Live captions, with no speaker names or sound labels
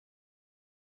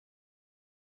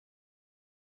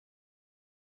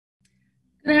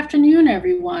Good afternoon,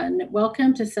 everyone.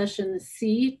 Welcome to session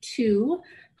C2,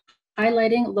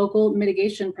 highlighting local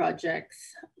mitigation projects.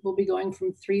 We'll be going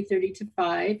from 3:30 to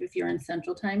 5 if you're in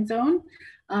Central Time Zone,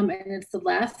 and it's the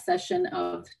last session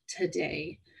of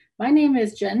today. My name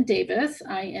is Jen Davis.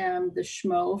 I am the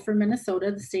SHMO for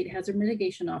Minnesota, the State Hazard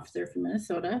Mitigation Officer for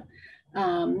Minnesota.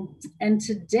 And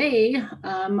today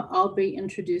I'll be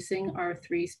introducing our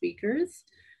three speakers.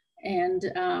 And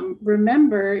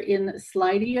remember in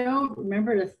Slido,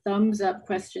 remember to thumbs up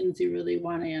questions you really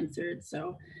want answered.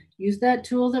 So use that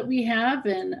tool that we have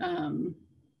and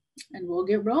we'll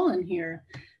get rolling here.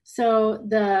 So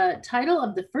the title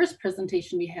of the first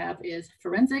presentation we have is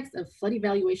Forensics of Flood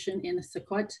Evaluation in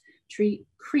Sauquoit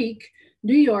Creek,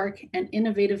 New York, and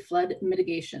Innovative Flood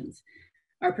Mitigations.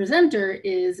 Our presenter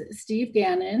is Steve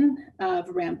Gannon of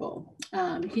Ramboll.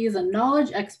 He is a knowledge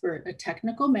expert, a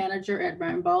technical manager at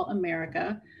Ramboll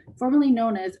America, formerly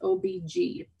known as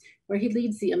OBG, where he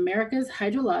leads the America's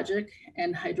Hydrologic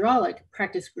and Hydraulic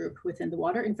Practice Group within the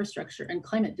Water Infrastructure and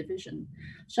Climate Division.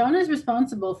 Shaun is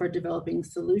responsible for developing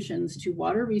solutions to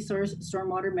water resource,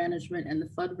 stormwater management, and the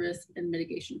flood risk and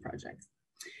mitigation projects.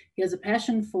 He has a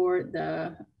passion for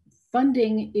the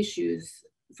funding issues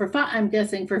for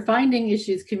finding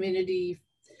issues community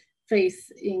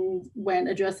facing when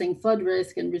addressing flood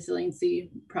risk and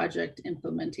resiliency project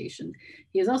implementation.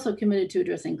 He is also committed to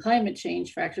addressing climate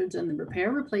change factors in the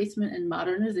repair, replacement, and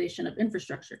modernization of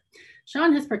infrastructure.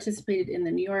 Shaun has participated in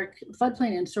the New York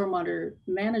Floodplain and Stormwater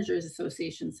Managers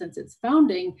Association since its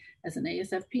founding as an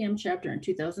ASFPM chapter in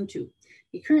 2002.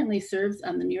 He currently serves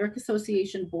on the New York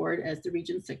Association Board as the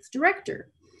Region 6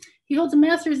 Director. He holds a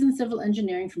master's in civil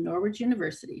engineering from Norwich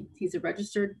University. He's a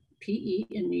registered PE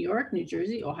in New York, New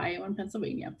Jersey, Ohio, and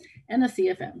Pennsylvania, and a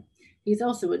CFM. He's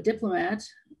also a diplomat,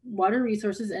 water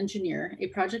resources engineer, a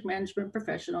project management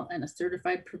professional, and a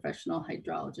certified professional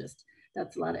hydrologist.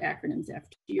 That's a lot of acronyms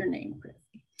after your name, Chris.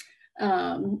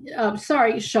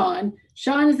 Shaun.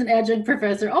 Shaun is an adjunct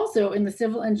professor also in the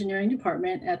civil engineering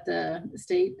department at the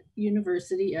State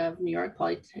University of New York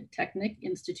Polytechnic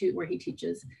Institute, where he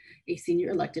teaches a senior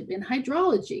elective in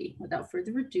hydrology. Without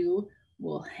further ado,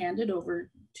 we'll hand it over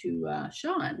to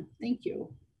Shaun. Thank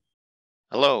you.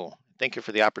 Hello. Thank you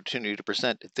for the opportunity to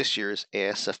present at this year's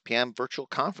ASFPM virtual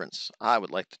conference. I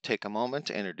would like to take a moment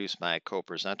to introduce my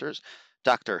co-presenters,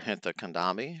 Dr. Hintha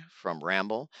Kandami from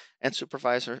Ramboll and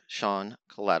Supervisor Shaun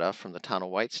Coletta from the town of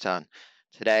Whitestown.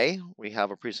 Today, we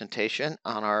have a presentation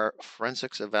on our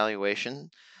forensics evaluation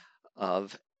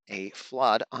of a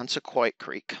flood on Sauquoit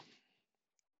Creek.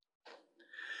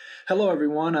 Hello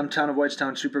everyone, I'm Town of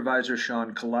Whitestown Supervisor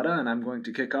Shaun Coletta, and I'm going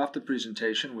to kick off the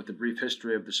presentation with a brief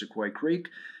history of the Sauquoit Creek,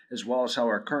 as well as how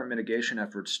our current mitigation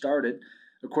efforts started.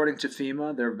 According to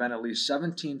FEMA, there have been at least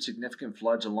 17 significant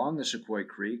floods along the Sauquoit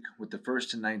Creek, with the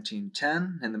first in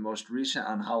 1910 and the most recent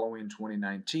on Halloween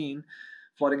 2019.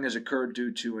 Flooding has occurred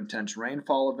due to intense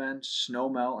rainfall events,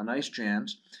 snowmelt, and ice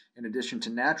jams, in addition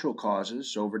to natural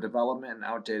causes, overdevelopment and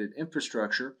outdated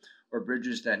infrastructure, or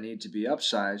bridges that need to be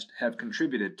upsized, have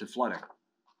contributed to flooding.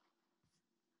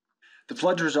 The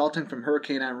floods resulting from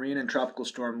Hurricane Irene and Tropical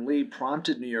Storm Lee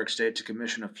prompted New York State to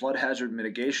commission a flood hazard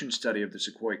mitigation study of the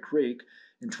Sauquoit Creek.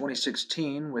 In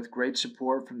 2016, with great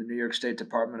support from the New York State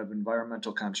Department of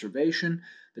Environmental Conservation,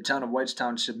 the town of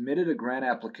Whitestown submitted a grant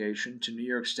application to New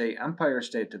York State Empire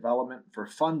State Development for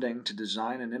funding to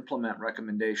design and implement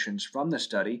recommendations from the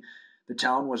study. The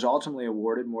town was ultimately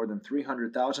awarded more than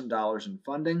 $300,000 in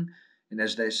funding, and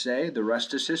as they say, the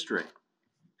rest is history.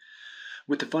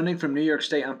 With the funding from New York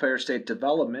State Empire State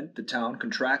Development, the town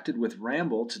contracted with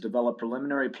Ramboll to develop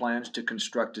preliminary plans to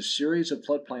construct a series of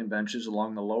floodplain benches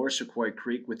along the lower Sauquoit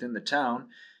Creek within the town.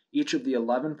 Each of the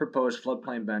 11 proposed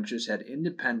floodplain benches had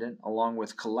independent, along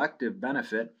with collective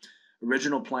benefit.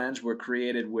 Original plans were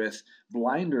created with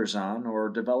blinders on, or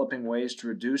developing ways to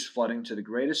reduce flooding to the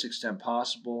greatest extent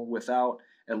possible without,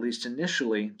 at least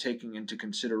initially, taking into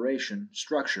consideration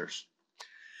structures.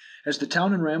 As the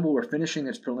town and Ramboll were finishing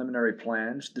its preliminary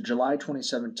plans, the July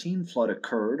 2017 flood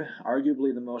occurred,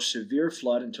 arguably the most severe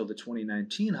flood until the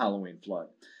 2019 Halloween flood.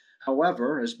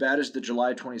 However, as bad as the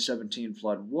July 2017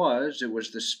 flood was, it was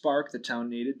the spark the town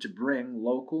needed to bring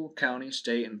local, county,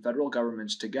 state, and federal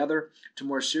governments together to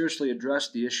more seriously address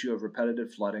the issue of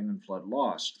repetitive flooding and flood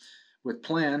loss. With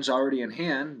plans already in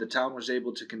hand, the town was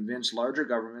able to convince larger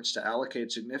governments to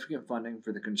allocate significant funding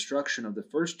for the construction of the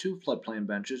first two floodplain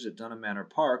benches at Dunham Manor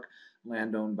Park,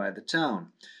 land owned by the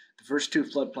town. The first two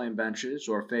floodplain benches,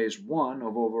 or Phase 1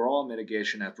 of overall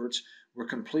mitigation efforts, were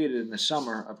completed in the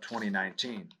summer of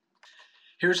 2019.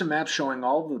 Here's a map showing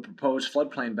all of the proposed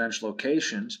floodplain bench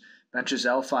locations. Benches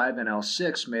L5 and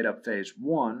L6 made up Phase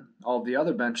 1. All of the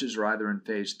other benches are either in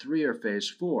Phase 3 or Phase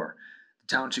 4.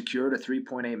 The town secured a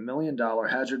 $3.8 million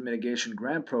hazard mitigation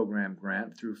grant program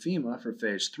grant through FEMA for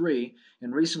Phase 3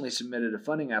 and recently submitted a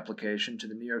funding application to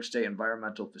the New York State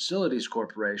Environmental Facilities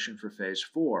Corporation for Phase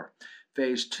 4.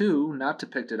 Phase 2, not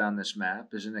depicted on this map,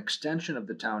 is an extension of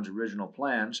the town's original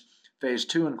plans. Phase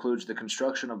 2 includes the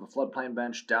construction of a floodplain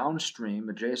bench downstream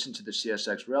adjacent to the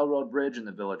CSX Railroad Bridge in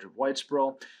the village of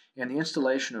Whitesboro and the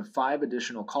installation of 5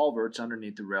 additional culverts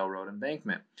underneath the railroad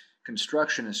embankment.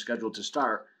 Construction is scheduled to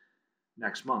start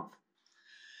next month.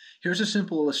 Here's a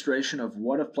simple illustration of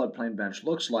what a floodplain bench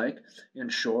looks like. In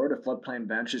short, a floodplain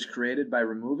bench is created by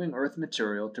removing earth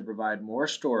material to provide more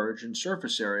storage and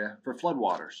surface area for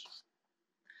floodwaters.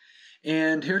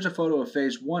 And here's a photo of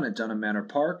Phase 1 at Dunham Manor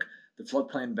Park. The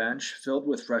floodplain bench, filled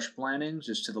with fresh plantings,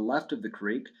 is to the left of the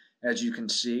creek. As you can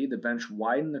see, the bench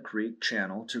widened the creek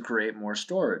channel to create more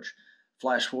storage.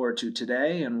 Flash forward to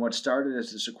today, and what started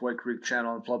as the Sauquoit Creek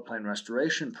Channel and Floodplain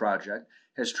Restoration Project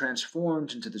has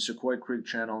transformed into the Sauquoit Creek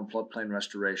Channel and Floodplain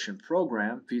Restoration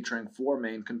Program, featuring 4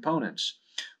 main components.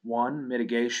 1.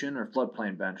 Mitigation or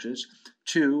floodplain benches.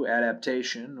 2.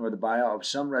 Adaptation or the buyout of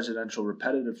some residential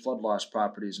repetitive flood loss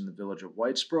properties in the village of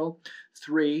Whitesboro.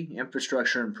 3.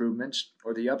 Infrastructure improvements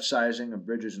or the upsizing of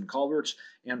bridges and culverts.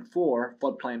 And 4.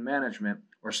 Floodplain management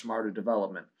or smarter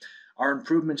development. Our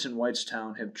improvements in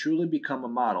Whitestown have truly become a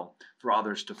model for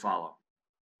others to follow.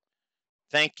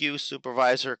 Thank you,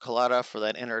 Supervisor Coletta, for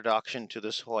that introduction to the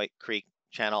Sauquoit Creek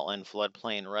Channel and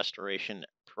Floodplain Restoration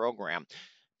Program.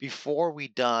 Before we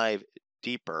dive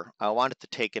deeper, I wanted to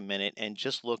take a minute and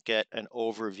just look at an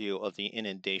overview of the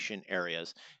inundation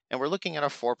areas. And we're looking at a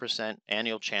 4%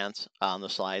 annual chance on the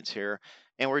slides here.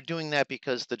 And we're doing that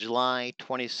because the July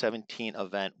 2017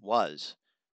 event was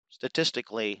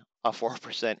statistically a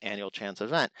 4% annual chance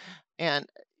event. And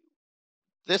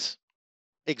this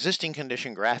existing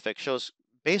condition graphic shows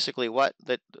basically what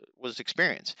that was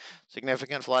experienced.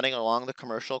 Significant flooding along the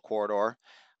commercial corridor,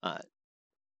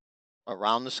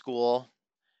 around the school,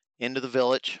 into the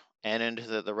village, and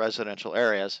into the residential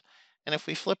areas. And if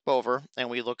we flip over and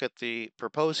we look at the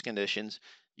proposed conditions,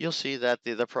 you'll see that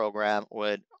the program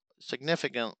would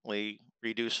significantly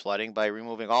reduce flooding by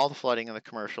removing all the flooding in the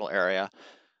commercial area,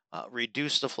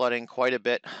 reduce the flooding quite a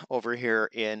bit over here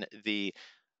in the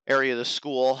area of the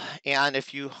school. And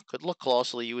if you could look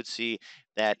closely, you would see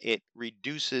that it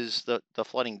reduces the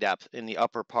flooding depth in the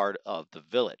upper part of the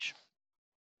village.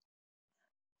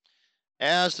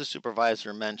 As the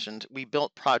supervisor mentioned, we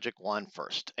built Project 1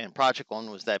 first, and Project 1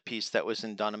 was that piece that was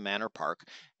in Dunham Manor Park,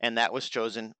 and that was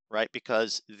chosen, right,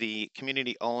 because the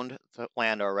community owned the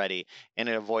land already, and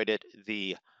it avoided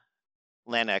the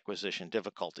land acquisition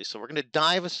difficulty. So we're going to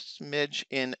dive a smidge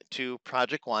into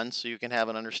Project 1 so you can have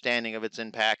an understanding of its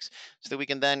impacts so that we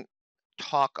can then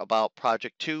talk about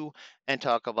Project 2 and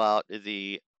talk about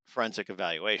the forensic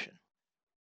evaluation.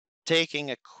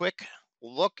 Taking a quick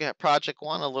look at Project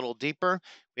 1 a little deeper,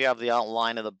 we have the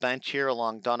outline of the bench here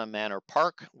along Dunham Manor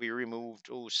Park. We removed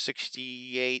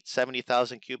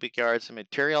 70,000 cubic yards of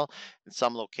material. In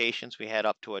some locations, we had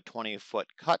up to a 20-foot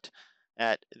cut.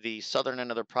 At the southern end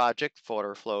of the project,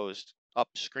 water flows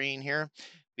upstream here.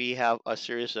 We have a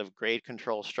series of grade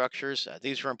control structures.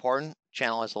 These are important.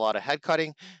 Channel has a lot of head cutting.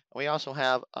 And we also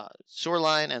have a sewer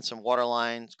line and some water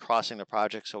lines crossing the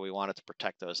project, so we wanted to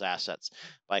protect those assets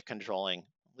by controlling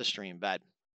the stream bed.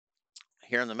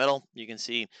 Here in the middle, you can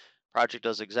see project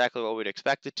does exactly what we'd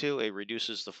expect it to. It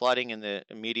reduces the flooding in the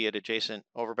immediate adjacent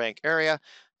overbank area.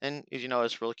 And as you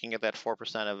notice, we're looking at that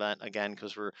 4% event again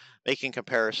because we're making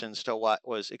comparisons to what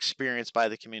was experienced by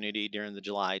the community during the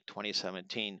July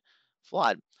 2017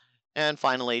 flood. And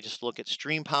finally, just look at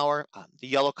stream power. The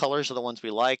yellow colors are the ones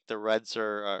we like. The reds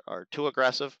are too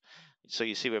aggressive. So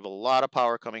you see we have a lot of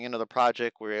power coming into the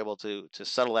project. We're able to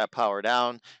settle that power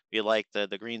down. We like the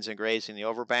greens and grays in the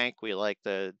overbank. We like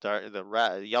the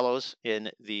yellows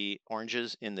in the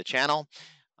oranges in the channel.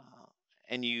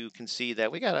 And you can see that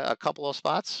we got a couple of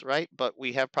spots, right? But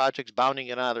we have projects bounding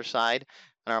it on either side.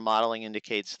 And our modeling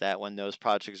indicates that when those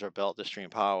projects are built, the stream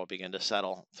power will begin to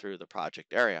settle through the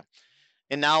project area.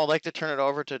 And now I'd like to turn it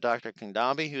over to Dr.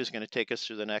 Kandambi, who's going to take us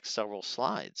through the next several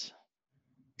slides.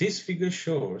 This figure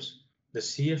shows the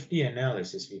CFD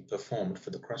analysis we performed for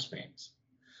the crossveins.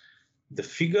 The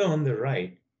figure on the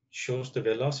right shows the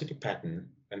velocity pattern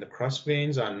when the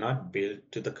crossveins are not built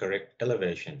to the correct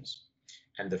elevations.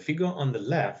 And the figure on the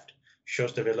left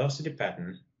shows the velocity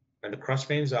pattern when the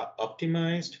crossveins are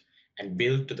optimized and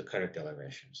built to the correct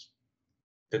elevations.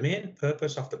 The main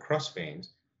purpose of the crossveins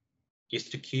is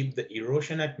to keep the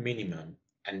erosion at minimum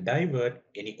and divert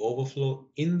any overflow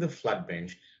in the flood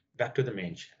bench back to the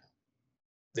main channel.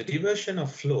 The diversion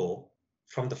of flow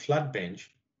from the flood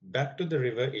bench back to the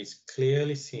river is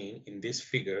clearly seen in this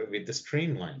figure with the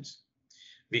streamlines.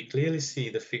 We clearly see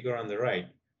the figure on the right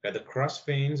where the cross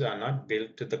veins are not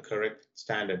built to the correct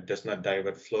standard, does not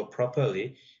divert flow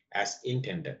properly as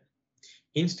intended.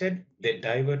 Instead, they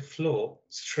divert flow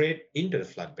straight into the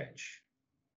flood bench.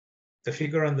 The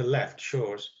figure on the left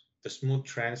shows the smooth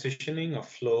transitioning of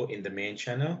flow in the main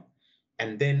channel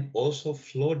and then also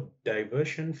flow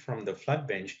diversion from the flood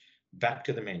bench back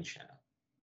to the main channel.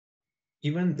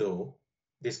 Even though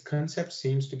this concept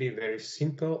seems to be very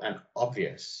simple and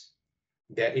obvious,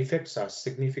 their effects are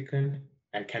significant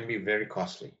and can be very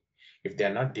costly if they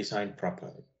are not designed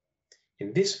properly.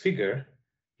 In this figure,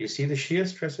 you see the shear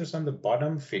stresses on the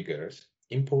bottom figures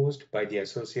imposed by the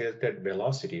associated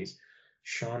velocities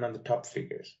shown on the top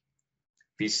figures.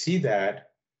 We see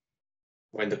that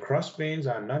when the cross veins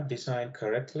are not designed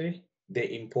correctly,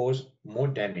 they impose more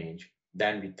damage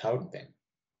than without them.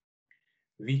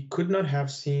 We could not have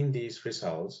seen these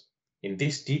results in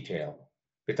this detail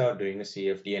without doing a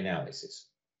CFD analysis.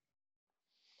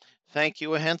 Thank you,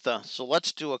 Ahintha. So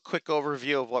let's do a quick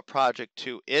overview of what Project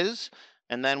 2 is,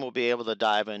 and then we'll be able to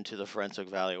dive into the forensic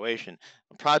evaluation.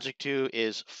 Project 2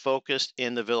 is focused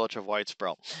in the village of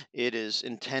Whitesboro. It is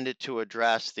intended to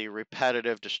address the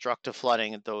repetitive, destructive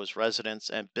flooding that those residents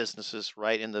and businesses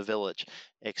right in the village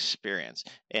experience,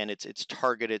 and it's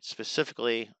targeted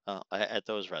specifically at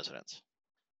those residents.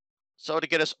 So to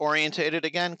get us orientated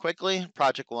again quickly,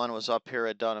 Project 1 was up here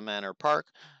at Dunham Manor Park.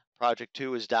 Project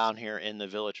 2 is down here in the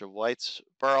village of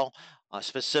Whitesboro.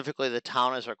 Specifically, the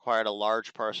town has acquired a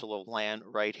large parcel of land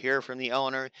right here from the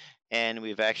owner, and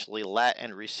we've actually let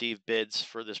and received bids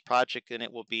for this project, and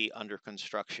it will be under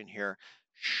construction here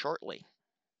shortly.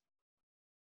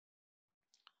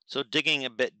 So digging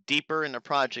a bit deeper into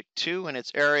Project 2 and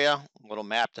its area, a little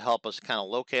map to help us kind of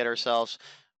locate ourselves.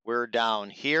 We're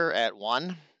down here at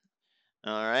 1.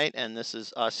 All right, and this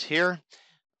is us here.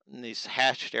 And this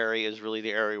hatched area is really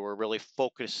the area we're really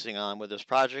focusing on with this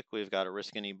project. We've got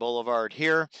Oriskany Boulevard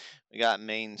here. We got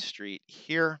Main Street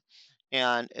here.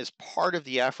 And as part of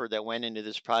the effort that went into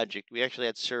this project, we actually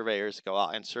had surveyors go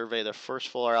out and survey the first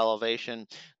floor elevation,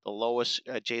 the lowest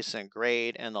adjacent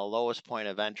grade, and the lowest point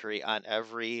of entry on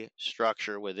every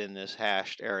structure within this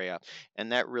hashed area.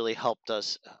 And that really helped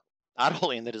us not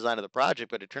only in the design of the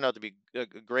project, but it turned out to be a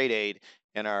great aid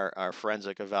in our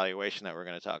forensic evaluation that we're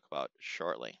going to talk about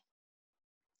shortly.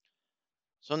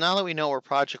 So now that we know where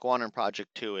Project 1 and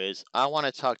Project 2 is, I want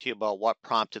to talk to you about what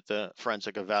prompted the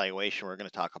forensic evaluation we're going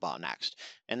to talk about next.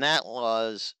 And that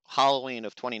was Halloween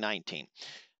of 2019.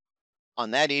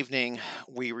 On that evening,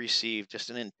 we received just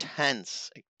an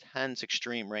intense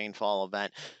extreme rainfall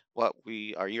event, what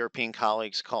our European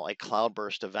colleagues call a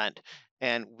cloudburst event.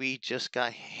 And we just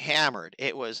got hammered.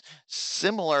 It was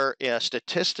similar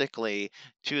statistically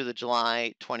to the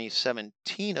July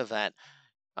 2017 event,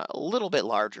 a little bit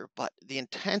larger, but the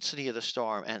intensity of the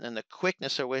storm and the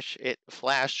quickness at which it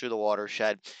flashed through the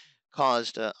watershed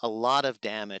caused a lot of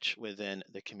damage within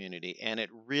the community. And it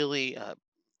really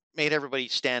made everybody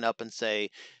stand up and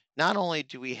say, not only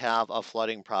do we have a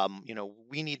flooding problem,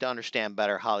 we need to understand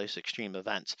better how these extreme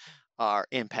events are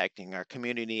impacting our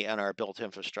community and our built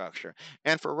infrastructure.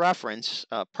 And for reference,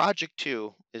 Project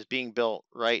 2 is being built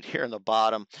right here in the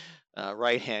bottom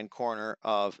right-hand corner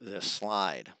of this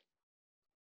slide.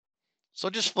 So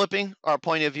just flipping our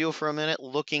point of view for a minute,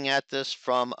 looking at this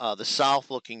from the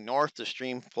south, looking north, the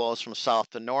stream flows from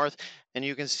south to north, and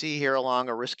you can see here along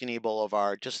Oriskany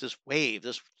Boulevard, just this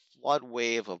flood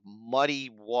wave of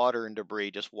muddy water and debris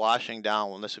just washing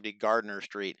down. Well, this would be Gardner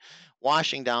Street,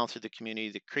 washing down through the community.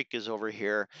 The creek is over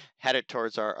here, headed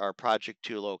towards our Project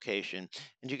 2 location,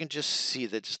 and you can just see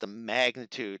just the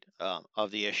magnitude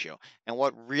of the issue. And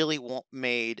what really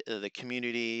made the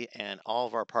community and all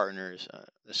of our partners,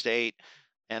 the state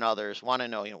and others, want to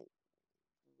know,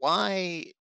 why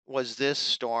was this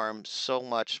storm so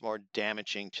much more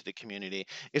damaging to the community?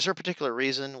 Is there a particular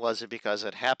reason? Was it because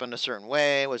it happened a certain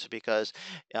way? Was it because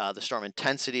the storm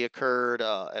intensity occurred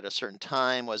at a certain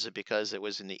time? Was it because it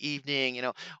was in the evening?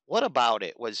 What about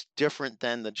it was different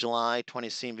than the July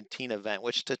 2017 event,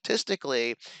 which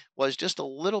statistically was just a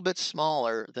little bit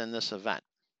smaller than this event?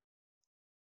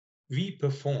 We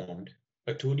performed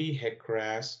a 2D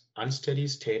HEC-RAS unsteady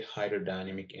state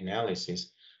hydrodynamic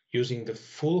analysis using the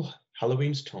full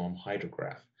Halloween storm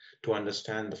hydrograph to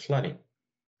understand the flooding.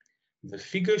 The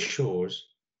figure shows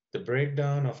the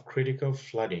breakdown of critical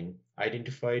flooding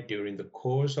identified during the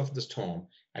course of the storm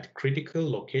at critical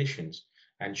locations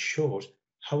and shows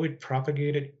how it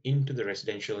propagated into the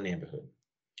residential neighborhood.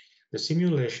 The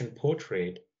simulation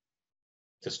portrayed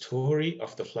the story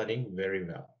of the flooding very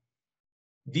well.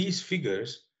 These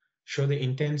figures show the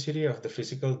intensity of the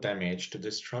physical damage to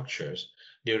the structures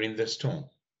during the storm.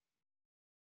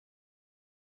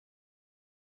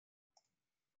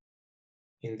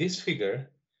 In this figure,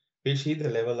 we see the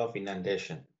level of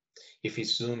inundation if we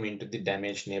zoom into the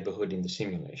damaged neighborhood in the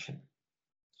simulation.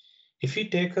 If we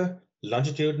take a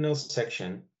longitudinal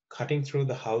section cutting through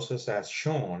the houses as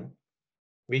shown,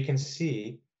 we can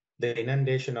see the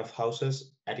inundation of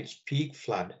houses at its peak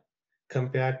flood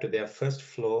compared to their first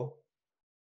floor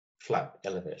flood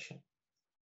elevation.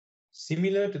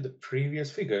 Similar to the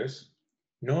previous figures,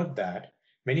 note that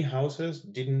many houses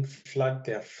didn't flood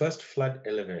their first flood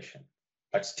elevation,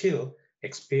 but still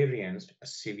experienced a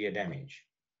severe damage.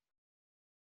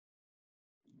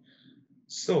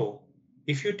 So,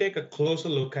 if you take a closer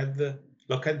look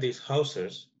at these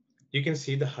houses, you can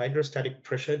see the hydrostatic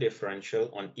pressure differential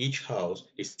on each house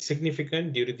is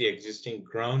significant due to the existing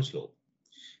ground slope.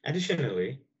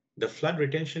 Additionally, the flood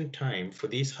retention time for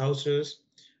these houses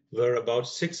were about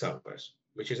 6 hours,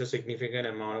 which is a significant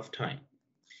amount of time.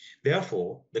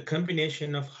 Therefore, the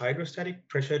combination of hydrostatic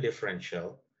pressure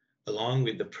differential along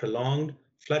with the prolonged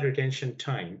flood retention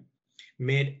time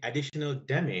made additional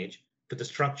damage to the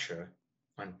structure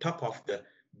on top of the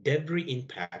debris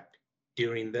impact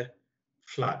during the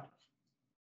flood.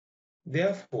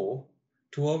 Therefore,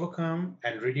 to overcome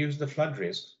and reduce the flood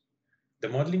risk, the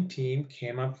modeling team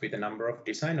came up with a number of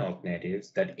design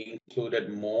alternatives that included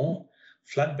more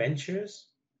flood benches,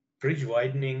 bridge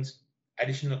widenings,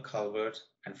 additional culverts,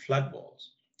 and flood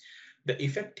walls. The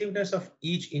effectiveness of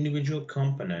each individual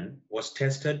component was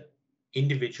tested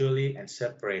individually and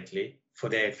separately for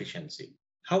their efficiency.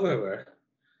 However,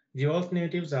 the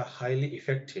alternatives are highly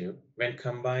effective when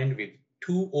combined with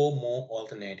 2 or more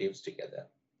alternatives together.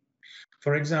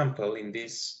 For example, in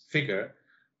this figure,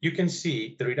 you can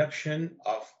see the reduction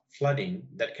of flooding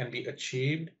that can be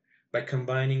achieved by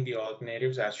combining the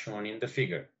alternatives as shown in the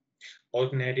figure.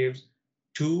 Alternatives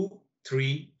 2,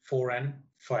 3, 4, and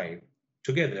 5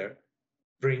 together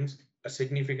brings a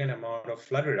significant amount of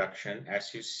flood reduction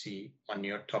as you see on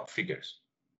your top figures.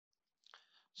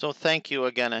 So thank you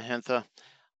again, Ahintha.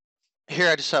 Here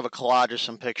I just have a collage of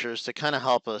some pictures to kind of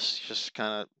help us just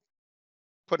kind of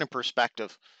put in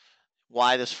perspective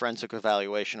why this forensic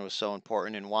evaluation was so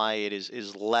important and why it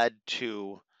is led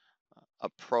to a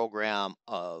program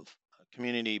of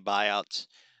community buyouts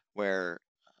where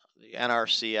the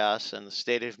NRCS and the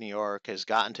state of New York has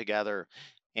gotten together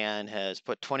and has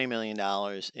put $20 million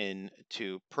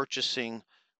into purchasing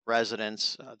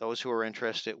residents, those who are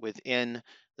interested within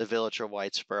the village of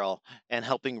White Sparrow, and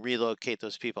helping relocate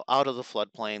those people out of the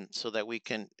floodplain so that we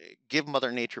can give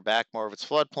Mother Nature back more of its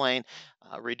floodplain,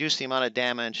 reduce the amount of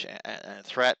damage and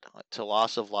threat to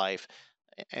loss of life,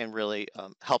 and really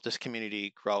help this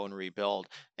community grow and rebuild.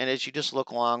 And as you just look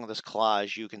along this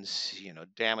collage, you can see,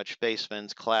 damaged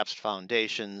basements, collapsed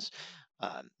foundations,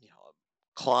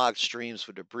 clogged streams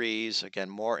with debris. Again,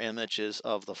 more images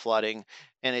of the flooding,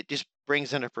 and it just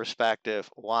brings into perspective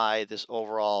why this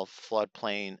overall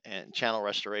floodplain and channel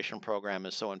restoration program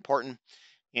is so important,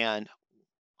 and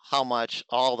how much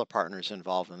all the partners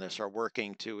involved in this are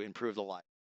working to improve the life.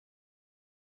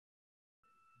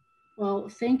 Well,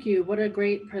 thank you. What a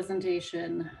great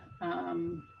presentation.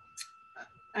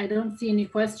 I don't see any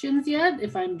questions yet,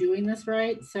 if I'm doing this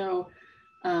right. So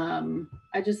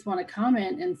I just want to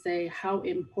comment and say how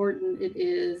important it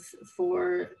is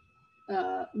for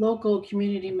local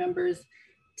community members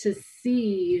to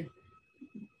see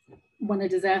when a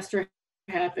disaster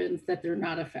happens that they're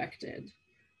not affected.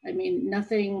 I mean,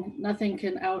 nothing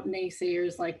can out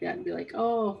naysayers like that and be like,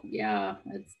 oh yeah,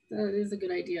 that is a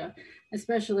good idea.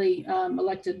 Especially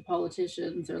elected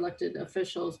politicians or elected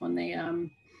officials when they,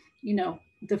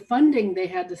 the funding they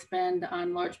had to spend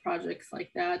on large projects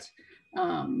like that,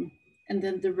 and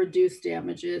then the reduced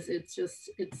damages.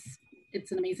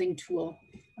 It's an amazing tool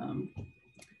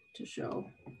to show.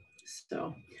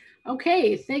 So,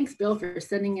 okay, thanks, Bill, for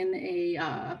sending in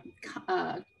a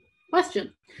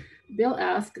question. Bill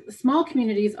asked, small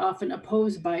communities often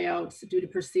oppose buyouts due to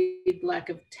perceived lack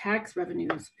of tax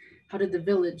revenues. How did the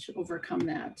village overcome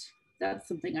that? That's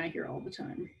something I hear all the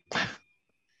time.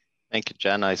 Thank you,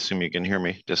 Jen. I assume you can hear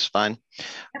me just fine.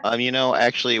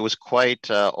 Actually, it was quite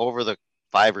over the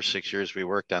 5 or 6 years we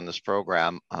worked on this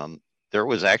program. There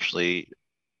was actually,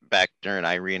 back during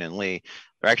Irene and Lee,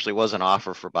 there actually was an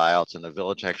offer for buyouts, and the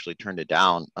village actually turned it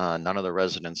down. None of the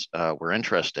residents were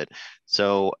interested.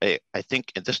 So I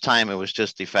think at this time it was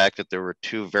just the fact that there were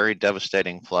 2 very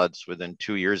devastating floods within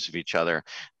 2 years of each other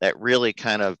that really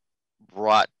kind of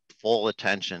brought full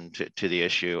attention to the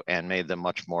issue and made them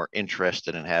much more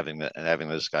interested in having the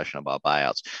discussion about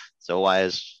buyouts. So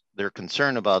as they're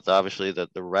concerned about obviously the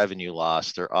revenue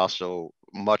loss, they're also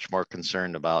much more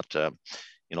concerned about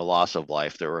loss of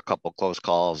life. There were a couple close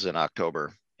calls in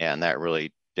October, and that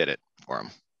really did it for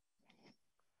them.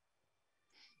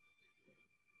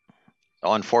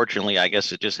 So unfortunately, I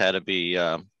guess it just had to be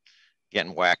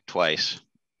getting whacked twice,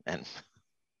 and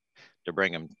to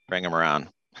bring them around.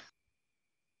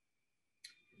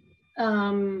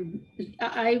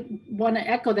 I want to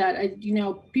echo that.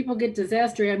 People get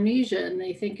disaster amnesia and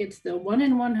they think it's the 1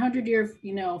 in 100 year,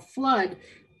 flood,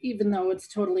 even though it's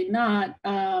totally not.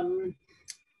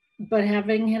 But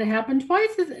having it happen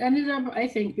twice has ended up, I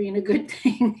think, being a good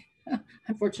thing,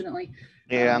 unfortunately.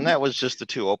 Yeah, and that was just the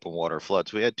 2 open water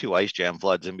floods. We had 2 ice jam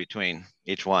floods in between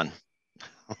each one.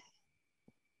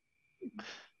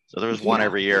 So there was one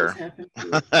every year.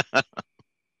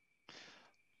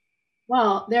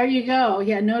 Well, there you go.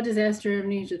 Yeah, no disaster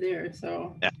amnesia there.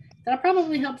 So yeah, that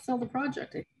probably helped sell the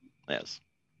project. Yes.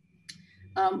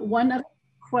 One other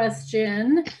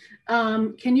question.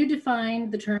 Can you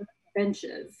define the term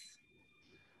benches?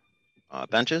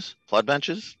 Benches? Flood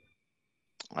benches?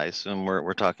 I assume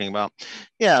we're talking about.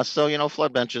 Yeah, so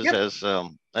flood benches, yep,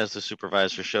 as the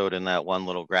supervisor showed in that one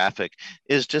little graphic,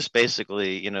 is just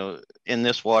basically in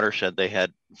this watershed they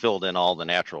had filled in all the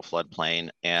natural floodplain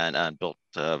and built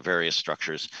various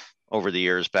structures over the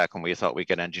years back when we thought we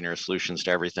could engineer solutions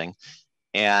to everything.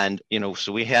 And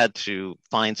so we had to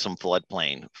find some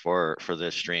floodplain for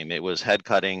this stream. It was head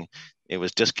cutting. It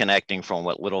was disconnecting from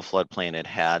what little floodplain it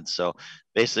had. So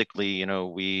basically,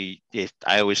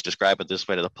 I always describe it this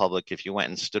way to the public: if you went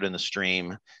and stood in the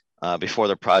stream before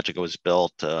the project was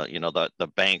built,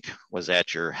 the bank was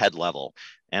at your head level,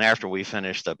 and after we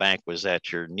finished, the bank was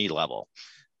at your knee level.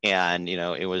 And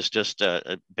it was just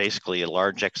basically a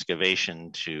large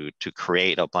excavation to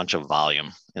create a bunch of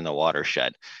volume in the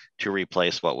watershed to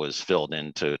replace what was filled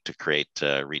in to create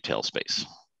retail space.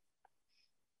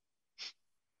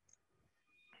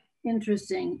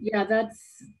 Interesting. Yeah,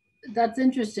 that's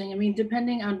interesting. I mean,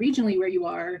 depending on regionally where you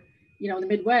are, in the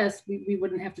Midwest, we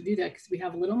wouldn't have to do that because we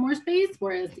have a little more space,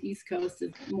 whereas the East Coast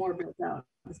is more built out.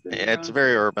 It's a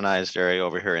very urbanized area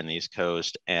over here in the East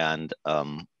Coast, and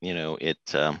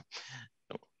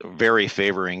very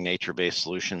favoring nature-based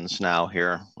solutions now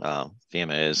here.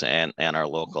 FEMA is and our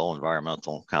local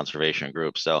environmental conservation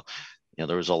group. So,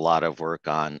 there was a lot of work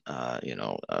on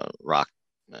rock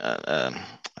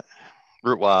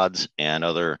root wads and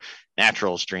other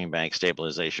natural stream bank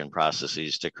stabilization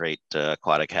processes to create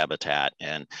aquatic habitat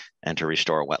and to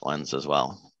restore wetlands as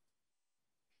well.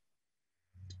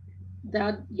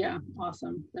 Yeah,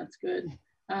 awesome. That's good.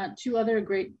 2 other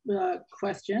great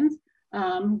questions.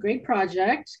 Great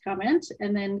project comment.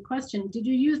 And then question, did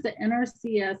you use the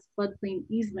NRCS floodplain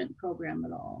easement program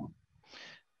at all?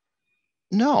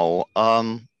 No,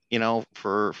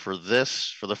 for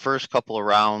the first couple of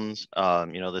rounds,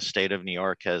 the state of New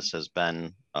York has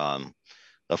been,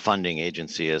 the funding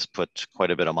agency has put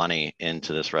quite a bit of money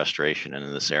into this restoration and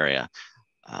in this area.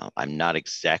 I'm not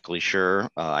exactly sure.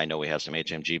 I know we have some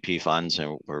HMGP funds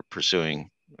and we're pursuing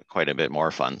quite a bit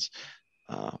more funds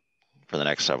for the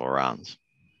next several rounds.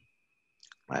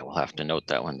 I will have to note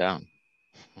that one down.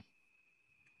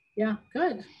 Yeah,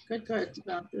 good. There's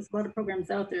a lot of programs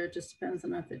out there. It just depends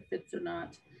on if it fits or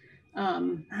not.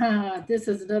 This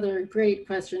is another great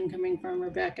question coming from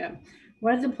Rebecca.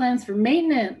 What are the plans for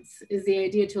maintenance? Is the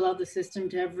idea to allow the system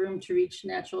to have room to reach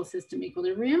natural system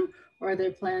equilibrium, or are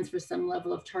there plans for some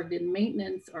level of targeted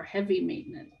maintenance or heavy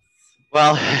maintenance?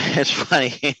 Well, it's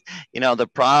funny,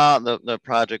 the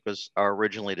project was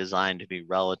originally designed to be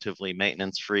relatively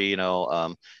maintenance free.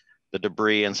 The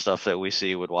debris and stuff that we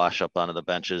see would wash up onto the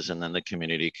benches, and then the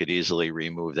community could easily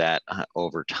remove that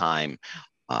over time.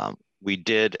 We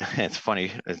did, it's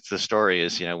funny, the story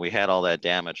is, we had all that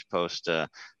damage post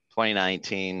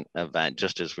 2019 event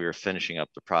just as we were finishing up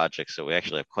the project. So we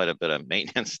actually have quite a bit of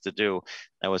maintenance to do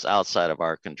that was outside of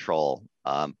our control.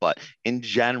 But in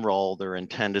general, they're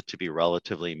intended to be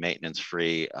relatively maintenance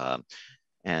free.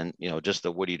 And just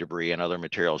the woody debris and other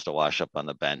materials to wash up on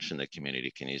the bench, and the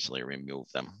community can easily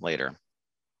remove them later.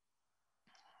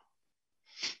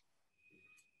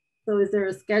 So is there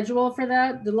a schedule for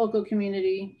that, the local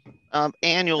community?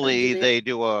 Annually, the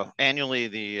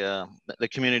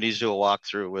communities do a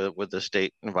walkthrough with the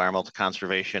state environmental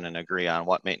conservation and agree on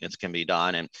what maintenance can be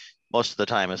done. And most of the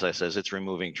time, as I says, it's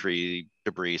removing tree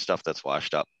debris, stuff that's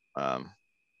washed up.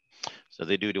 So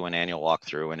they do an annual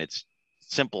walkthrough, and it's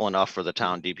simple enough for the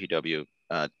town DPW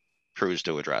crews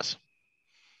to address.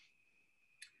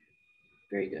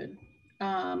 Very good.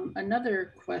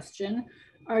 Another question,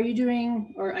 are you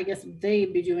doing, or I guess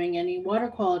they'd be doing, any water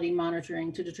quality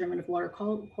monitoring to determine if water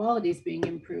quality is being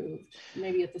improved,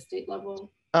 maybe at the state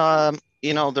level?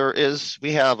 You know,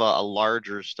 we have a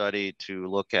larger study to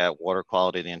look at water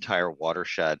quality in the entire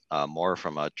watershed, more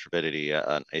from a turbidity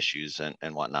issues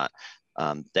and whatnot.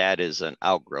 That is an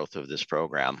outgrowth of this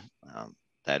program.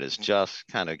 That is just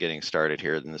kind of getting started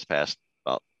here in this past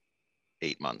about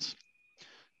 8 months.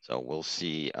 So we'll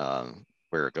see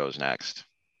where it goes next.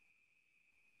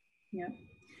 Yeah.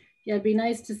 Yeah, it'd be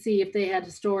nice to see if they had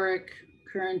historic,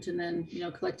 current, and then, you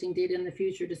know, collecting data in the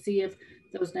future to see if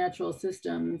those natural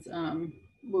systems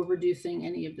were reducing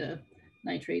any of the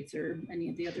nitrates or any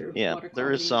of the other water quality.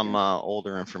 There is some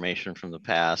older information from the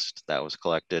past that was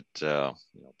collected you know,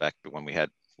 back when we had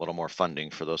a little more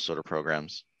funding for those sort of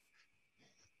programs.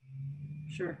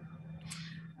 Sure.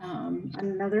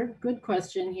 Another good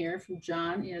question here from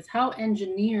John is, how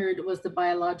engineered was the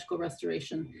biological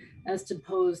restoration as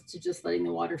opposed to just letting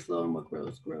the water flow and what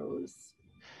grows, grows?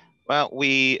 Well,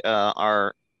 we,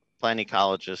 our plant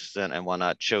ecologists and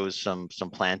whatnot, chose some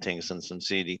plantings and some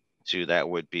seed that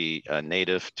would be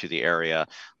native to the area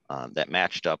that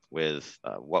matched up with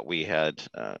what we had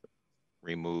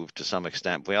removed to some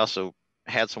extent. We also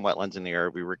had some wetlands in the area.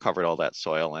 We recovered all that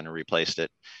soil and replaced it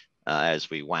as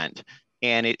we went.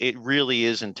 And it really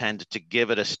is intended to give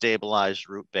it a stabilized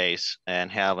root base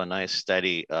and have a nice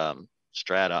steady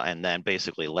strata, and then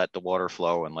basically let the water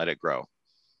flow and let it grow.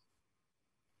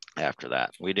 After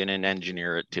that, we didn't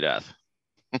engineer it to death.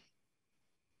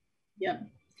 Yep.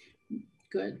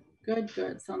 Good, good,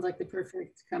 good. Sounds like the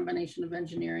perfect combination of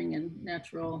engineering and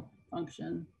natural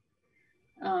function.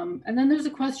 And then there's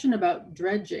a question about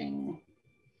dredging.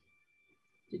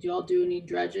 Did you all do any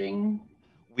dredging?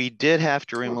 We did have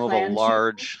to remove a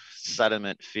large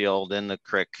sediment field in the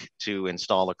creek to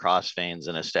install the cross veins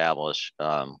and establish,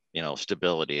 you know,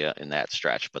 stability in that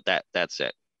stretch. But that's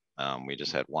it. We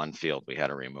just had one field we had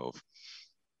to remove,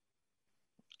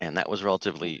 and that was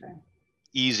relatively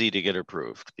easy to get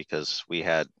approved because we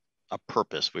had a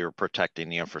purpose. We were protecting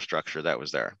the infrastructure that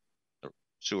was there, the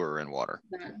sewer and water.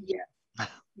 Yeah.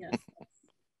 Yes.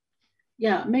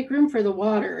 Yeah, make room for the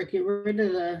water. Get rid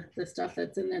of the stuff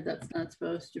that's in there that's not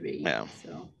supposed to be. Yeah.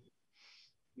 So,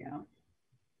 yeah.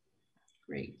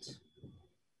 Great.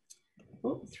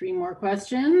 Oh, 3 more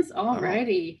questions. All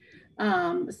righty.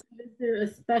 So is there a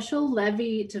special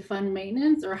levy to fund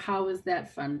maintenance, or how is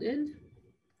that funded?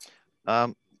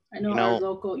 I know,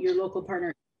 your local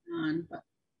partner on, but.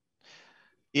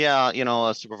 Yeah, you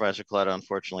know, Supervisor Coletta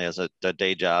unfortunately has a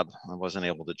day job and wasn't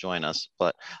able to join us.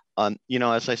 But, you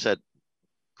know, as I said,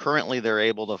 currently they're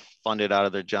able to fund it out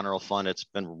of their general fund. It's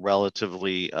been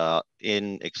relatively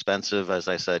inexpensive. As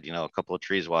I said, you know, a couple of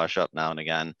trees wash up now and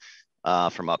again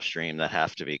from upstream that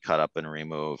have to be cut up and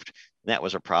removed. And that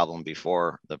was a problem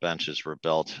before the benches were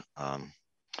built.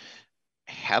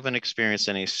 Haven't experienced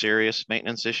any serious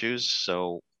maintenance issues.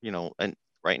 So, you know, and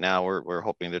right now we're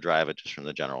hoping to drive it just from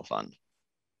the general fund.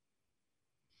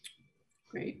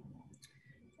 Great.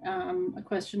 A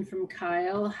question from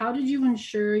Kyle. How did you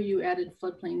ensure you added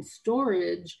floodplain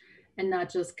storage and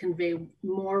not just convey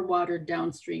more water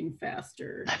downstream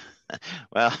faster?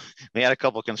 Well, we had a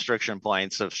couple constriction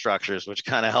points of structures, which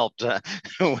kind of helped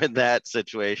with that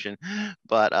situation.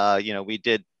 But, you know,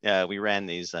 we ran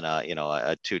these in a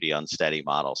 2D unsteady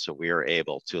model. So we were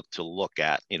able to look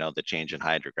at, you know, the change in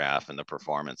hydrograph and the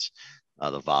performance,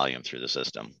 the volume through the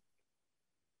system.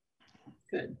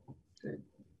 Good, good.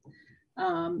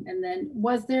 And then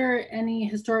was there any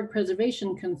historic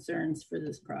preservation concerns for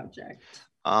this project?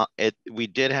 We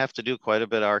did have to do quite a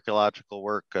bit of archaeological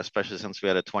work, especially since we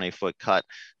had a 20-foot cut.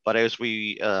 But as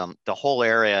the whole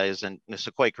area is in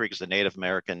Sauquoit Creek is a Native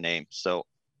American name. So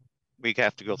we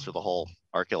have to go through the whole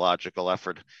archaeological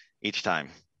effort each time.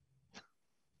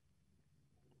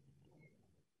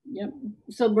 Yep.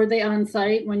 So were they on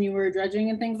site when you were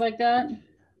dredging and things like that?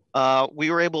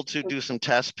 We were able to do some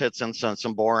test pits and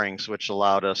some borings, which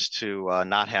allowed us to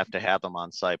not have to have them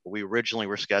on site. But we originally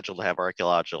were scheduled to have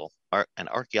an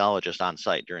archaeologist on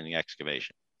site during the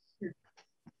excavation.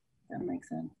 That makes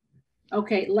sense.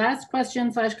 Okay, last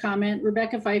question / comment.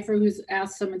 Rebecca Pfeiffer, who's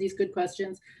asked some of these good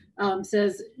questions,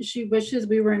 says she wishes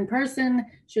we were in person.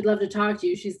 She'd love to talk to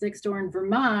you. She's next door in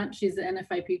Vermont. She's the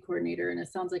NFIP coordinator, and it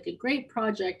sounds like a great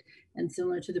project and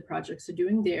similar to the projects they're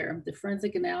doing there. The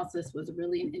forensic analysis was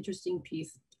really an interesting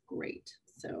piece. Great.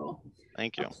 So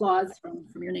thank you. Applause from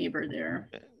your neighbor there.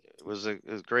 It was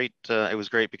great. It was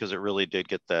great because it really did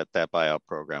get that buyout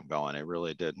program going. It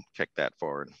really did kick that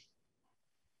forward.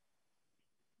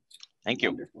 Thank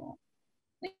you. Wonderful.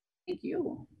 Thank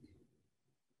you.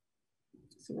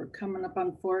 So we're coming up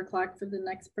on 4 o'clock for the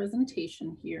next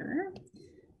presentation here.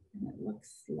 And it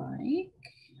looks like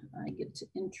I get to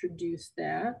introduce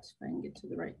that, if I can get to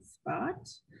the right spot.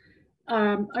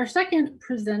 Our second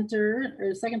presentation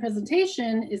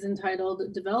is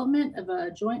entitled Development of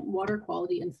a Joint Water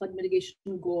Quality and Flood Mitigation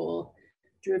Goal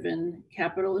Driven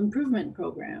Capital Improvement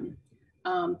Program.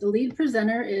 The lead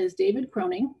presenter is David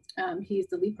Kroening. He's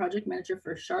the lead project manager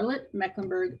for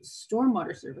Charlotte-Mecklenburg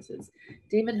Stormwater Services.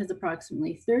 David has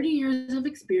approximately 30 years of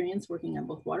experience working on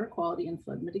both water quality and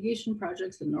flood mitigation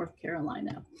projects in North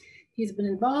Carolina. He's been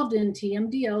involved in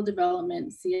TMDL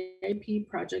development, CIP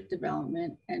project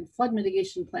development, and flood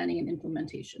mitigation planning and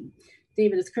implementation.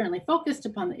 David is currently focused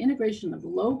upon the integration of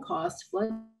low-cost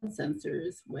flood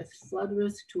sensors with flood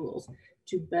risk tools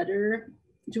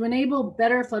to enable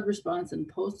better flood response and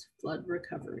post-flood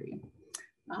recovery.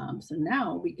 So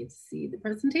now we get to see the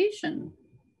presentation.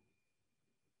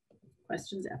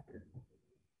 Questions after.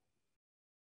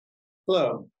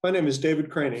 Hello, my name is David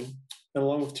Kroening, and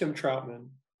along with Tim Troutman,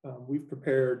 we've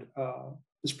prepared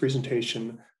this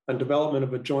presentation on development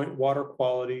of a joint water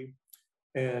quality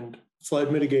and flood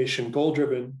mitigation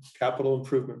goal-driven capital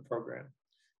improvement program.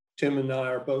 Tim and I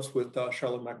are both with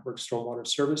Charlotte-Mecklenburg Stormwater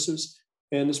Services,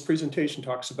 and this presentation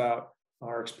talks about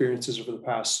our experiences over the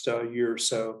past year or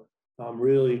so,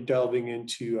 really delving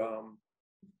into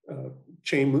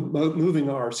moving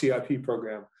our CIP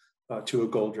program to a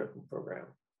goal-driven program.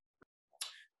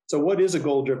 So what is a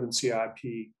goal-driven CIP,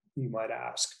 you might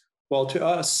ask? Well, to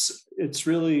us, it's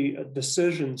really a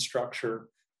decision structure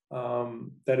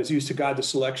that is used to guide the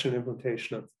selection and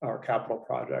implementation of our capital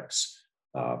projects,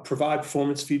 provide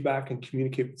performance feedback, and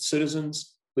communicate with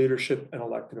citizens, leadership, and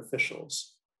elected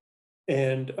officials.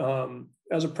 And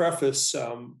as a preface,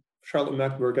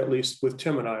 Charlotte-Mecklenburg, at least with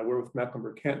Tim and I, we're with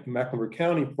Mecklenburg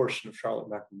County portion of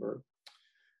Charlotte-Mecklenburg.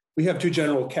 We have 2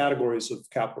 general categories of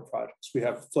capital projects. We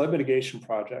have flood mitigation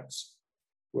projects,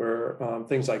 where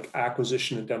things like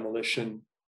acquisition and demolition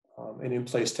and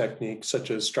in-place techniques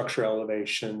such as structural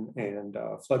elevation and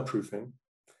flood proofing.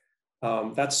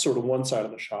 That's sort of one side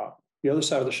of the shop. The other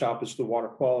side of the shop is the water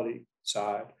quality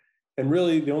side. And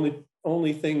really the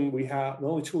only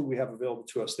tool we have available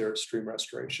to us there is stream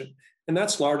restoration. And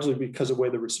that's largely because of the way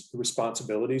the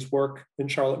responsibilities work in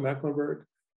Charlotte-Mecklenburg.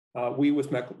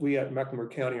 We at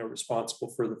Mecklenburg County are responsible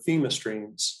for the FEMA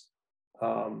streams,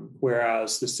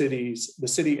 whereas the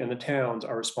city and the towns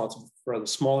are responsible for the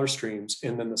smaller streams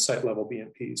and then the site level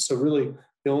BMPs. So really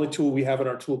the only tool we have in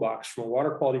our toolbox from a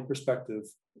water quality perspective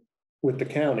with the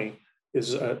county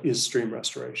is stream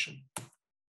restoration.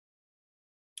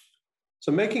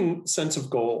 So making sense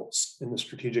of goals in the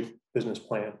strategic business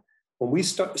plan. When we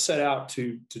set out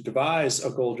to devise a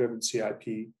goal-driven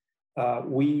CIP,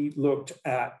 we looked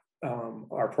at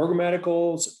our programmatic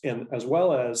goals and as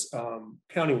well as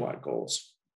countywide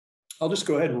goals. I'll just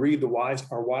go ahead and read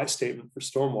our why statement for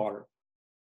stormwater.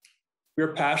 We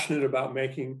are passionate about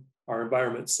making our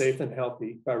environment safe and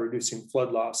healthy by reducing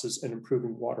flood losses and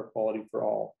improving water quality for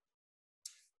all.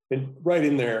 And right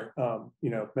in there,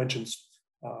 mentions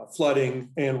flooding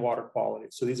and water quality.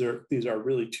 So these are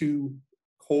really 2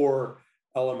 core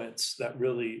elements that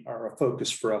really are a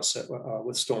focus for us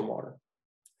with stormwater.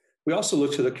 We also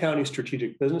look to the county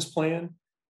strategic business plan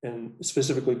and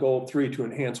specifically goal 3 to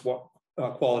enhance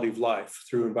quality of life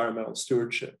through environmental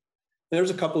stewardship. And there's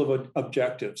a couple of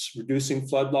objectives: reducing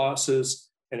flood losses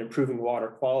and improving water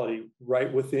quality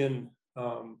right within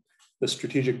the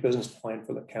strategic business plan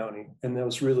for the county. And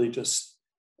those really just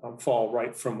fall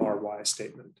right from our why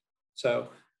statement. So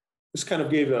this kind of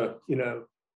gave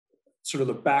sort of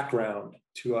the background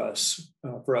to us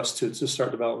for us to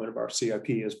start development of our CIP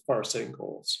as far as setting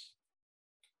goals.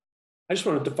 I just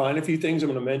want to define a few things. I'm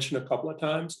going to mention a couple of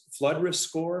times. Flood risk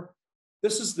score.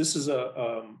 This is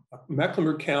a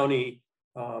Mecklenburg County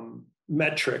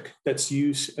metric that's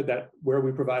used where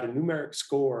we provide a numeric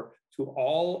score to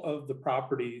all of the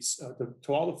properties,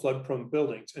 to all the flood-prone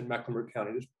buildings in Mecklenburg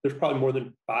County. There's probably more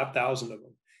than 5,000 of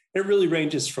them. It really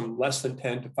ranges from less than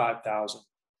 10 to 5,000.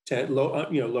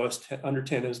 Lowest under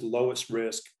 10 is the lowest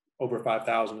risk. Over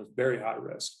 5,000 is very high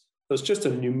risk. So it's just a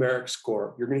numeric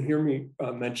score. You're going to hear me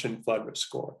mention flood risk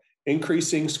score.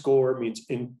 Increasing score means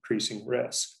increasing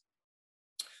risk.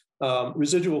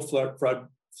 Residual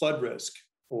flood risk,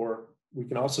 or we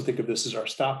can also think of this as our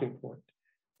stopping point.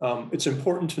 It's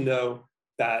important to know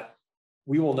that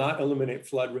we will not eliminate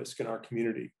flood risk in our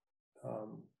community.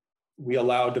 We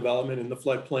allow development in the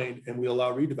floodplain and we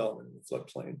allow redevelopment in the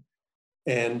floodplain.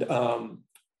 And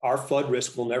our flood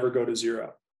risk will never go to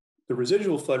 0. The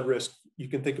residual flood risk, you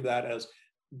can think of that as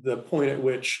the point at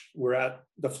which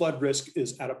the flood risk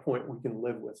is at a point we can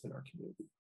live with in our community.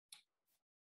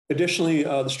 Additionally,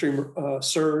 the stream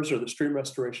SIRS, or the Stream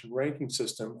Restoration Ranking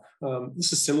System,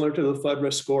 this is similar to the flood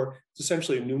risk score. It's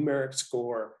essentially a numeric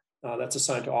score that's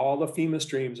assigned to all the FEMA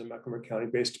streams in Mecklenburg County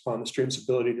based upon the stream's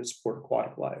ability to support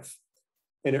aquatic life.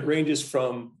 And it ranges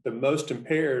from the most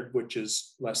impaired, which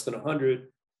is less than 100,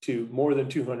 to more than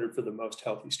 200 for the most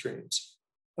healthy streams.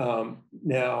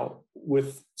 Now,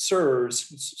 with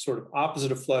SIRS, it's sort of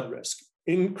opposite of flood risk.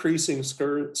 Increasing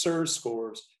SIRS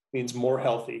scores means more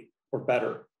healthy or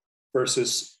better,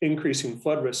 versus increasing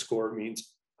flood risk score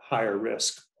means higher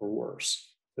risk or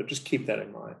worse. So just keep that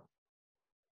in mind.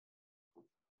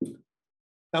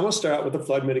 Now we'll start out with the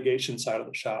flood mitigation side of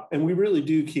the shop. And we really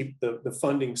do keep the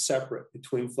funding separate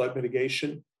between flood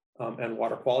mitigation and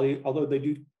water quality, although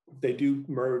they do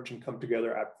merge and come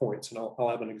together at points. And I'll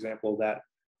have an example of that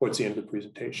towards the end of the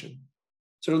presentation.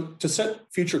 So to set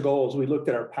future goals, we looked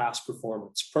at our past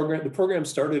performance. The program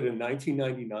started in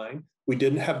 1999. We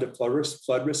didn't have the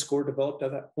flood risk score developed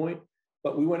at that point,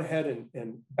 but we went ahead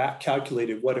and back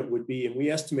calculated what it would be. And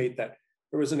we estimate that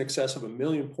there was in excess of 1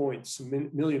 million points,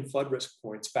 million flood risk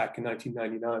points back in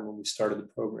 1999 when we started the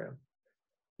program.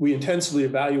 We intensively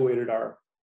evaluated our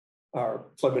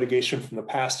flood mitigation from the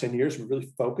past 10 years. We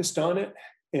really focused on it.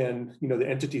 And the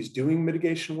entities doing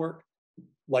mitigation work,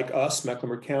 like us,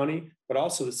 Mecklenburg County, but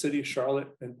also the city of Charlotte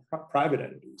and private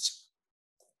entities.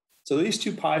 So these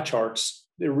two pie charts,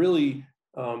 they really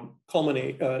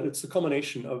culminate, it's the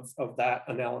culmination of that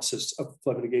analysis of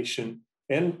flood mitigation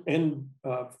and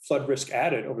flood risk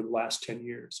added over the last 10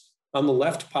 years. On the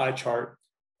left pie chart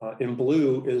in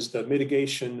blue is the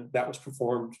mitigation that was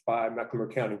performed by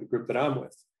Mecklenburg County, the group that I'm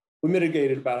with. We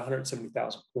mitigated about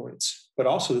 170,000 points, but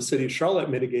also the city of Charlotte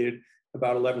mitigated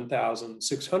about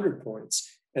 11,600 points.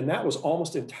 And that was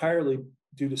almost entirely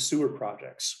due to sewer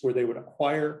projects where they would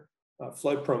acquire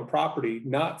flood-prone property,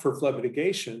 not for flood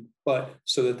mitigation, but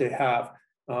so that they have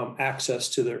access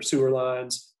to their sewer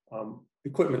lines,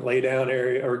 equipment laydown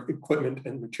area, or equipment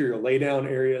and material laydown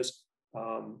areas.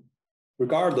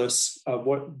 Regardless of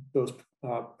what those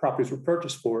properties were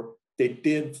purchased for, they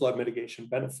did flood mitigation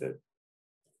benefit.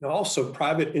 Now also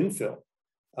private infill.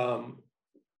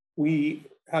 We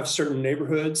have certain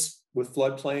neighborhoods with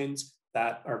floodplains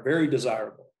that are very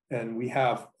desirable. And we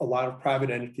have a lot of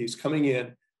private entities coming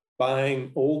in,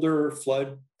 buying older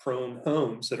flood-prone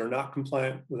homes that are not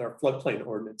compliant with our floodplain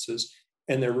ordinances,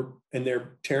 and they're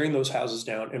tearing those houses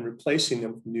down and replacing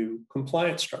them with new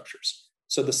compliant structures.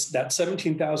 So that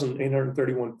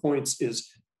 17,831 points is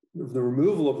the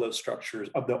removal of those structures,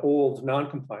 of the old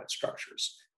non-compliant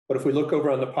structures. But if we look over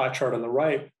on the pie chart on the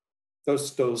right,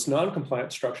 those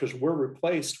non-compliant structures were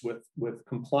replaced with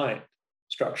compliant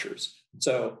structures.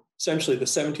 So essentially the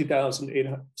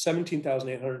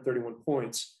 17,831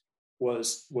 points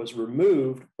was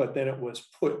removed, but then it was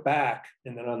put back.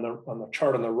 And then on the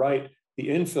chart on the right, the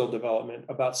infill development,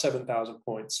 about 7,000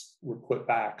 points were put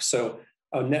back. So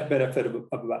a net benefit of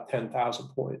about 10,000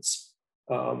 points.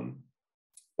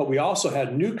 But we also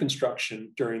had new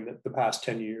construction during the past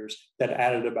 10 years that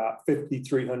added about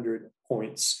 5,300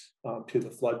 points to the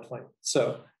floodplain.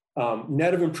 So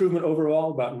net of improvement overall,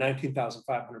 about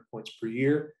 19,500 points per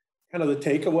year. Kind of the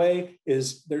takeaway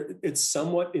is it's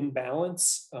somewhat in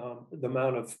balance, the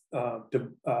amount of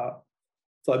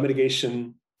flood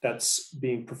mitigation that's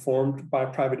being performed by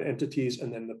private entities,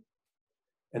 and then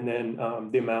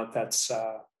the amount that's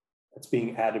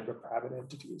being added by private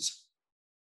entities.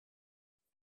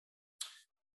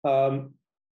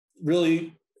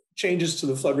 Really, changes to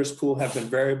the flood risk pool have been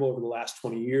variable over the last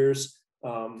 20 years.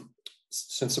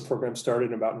 Since the program started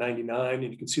in about 99,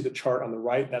 and you can see the chart on the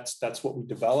right, that's what we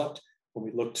developed when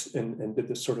we looked and did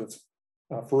this sort of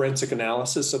forensic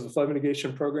analysis of the flood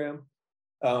mitigation program.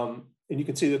 And you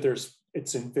can see that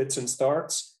it's in fits and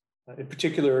starts. In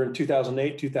particular, in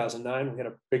 2008, 2009, we had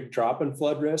a big drop in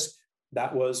flood risk.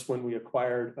 That was when we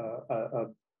acquired a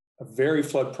very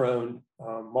flood-prone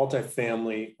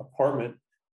multifamily apartment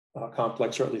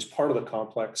complex, or at least part of the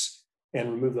complex,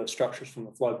 and removed those structures from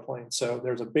the floodplain. So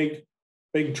there's a big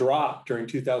drop during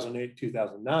 2008,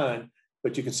 2009,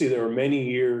 but you can see there were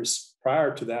many years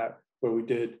prior to that where we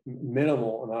did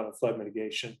minimal amount of flood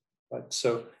mitigation. But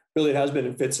so really it has been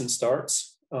in fits and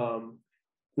starts.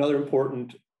 Another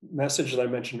important message that I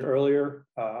mentioned earlier,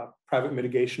 private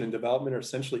mitigation and development are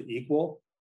essentially equal.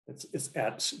 It's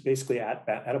basically at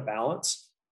a balance.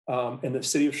 And the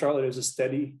city of Charlotte is a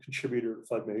steady contributor to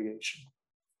flood mitigation.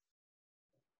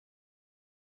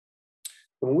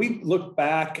 When we look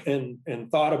back and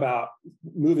thought about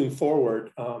moving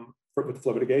forward with the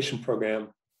flood mitigation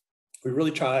program, we really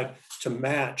tried to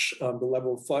match the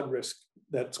level of flood risk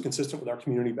that's consistent with our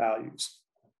community values.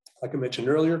 Like I mentioned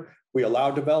earlier, we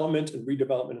allow development and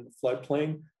redevelopment in the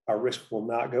floodplain. Our risk will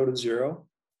not go to zero.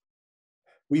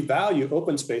 We value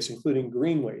open space, including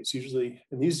greenways, usually,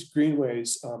 and these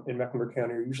greenways in Mecklenburg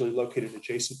County are usually located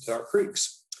adjacent to our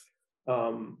creeks.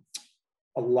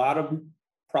 A lot of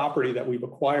property that we've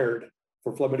acquired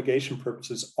for flood mitigation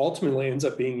purposes ultimately ends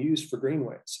up being used for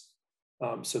greenways.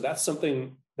 So that's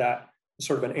something that is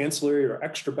sort of an ancillary or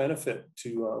extra benefit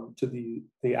to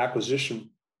the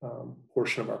acquisition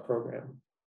portion of our program.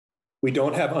 We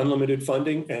don't have unlimited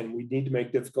funding, and we need to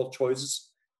make difficult choices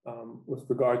with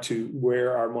regard to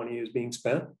where our money is being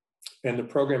spent. And the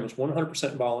program is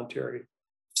 100% voluntary. If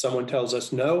someone tells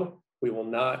us no, we will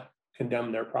not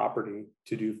condemn their property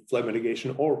to do flood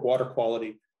mitigation or water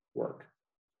quality work.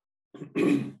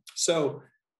 So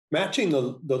matching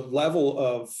the level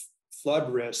of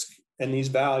flood risk and these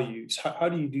values, how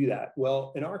do you do that?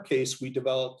 Well, in our case, we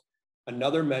developed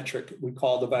another metric we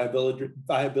call the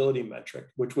viability metric,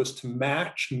 which was to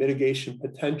match mitigation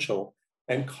potential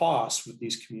and costs with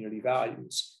these community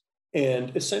values.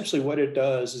 And essentially what it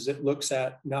does is it looks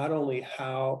at not only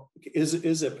how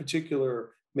is a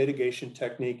particular mitigation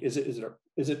technique, is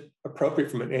it appropriate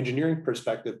from an engineering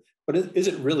perspective, but is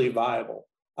it really viable?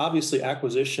 Obviously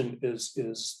acquisition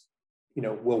is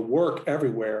will work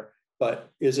everywhere,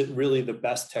 but is it really the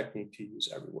best technique to use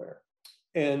everywhere?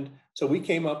 And so we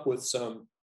came up with some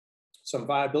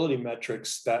viability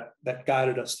metrics that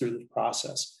guided us through this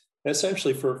process. And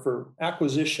essentially for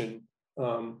acquisition,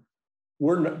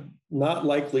 we're not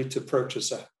likely to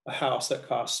purchase a house that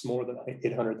costs more than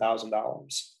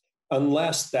 $800,000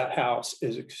 unless that house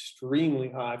is extremely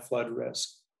high flood risk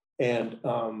and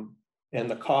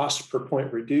the cost per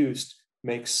point reduced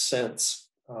makes sense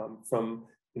from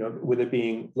with it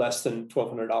being less than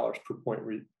 $1,200 per point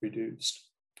reduced.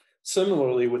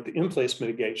 Similarly, with the in-place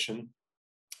mitigation,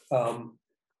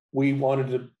 we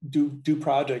wanted to do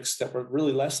projects that were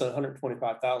really less than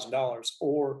 $125,000,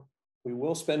 or we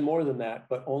will spend more than that,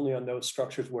 but only on those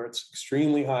structures where it's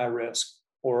extremely high risk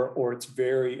or it's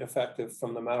very effective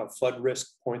from the amount of flood risk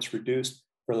points reduced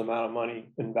for the amount of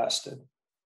money invested.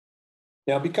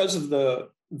 Now, because of the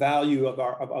value of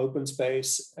open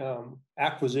space,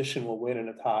 acquisition will win in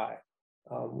a tie.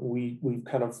 We've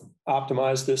kind of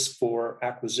optimized this for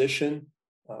acquisition.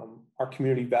 Our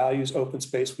community values open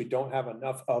space. We don't have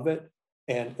enough of it.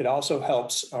 And it also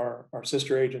helps our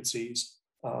sister agencies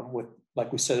with,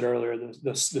 like we said earlier,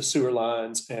 the sewer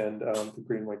lines and the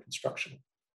greenway construction.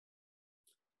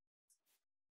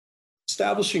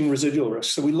 Establishing residual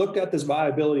risk. So we looked at this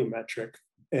viability metric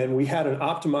and we had an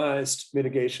optimized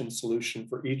mitigation solution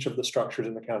for each of the structures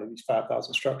in the county, these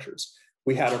 5,000 structures.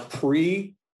 We had a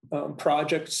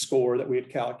pre-project score that we had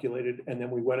calculated, and then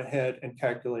we went ahead and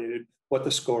calculated what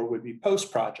the score would be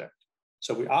post-project.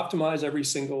 So we optimized every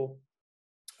single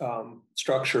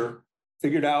structure,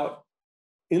 figured out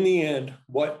in the end,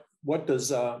 what does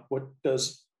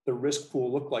the risk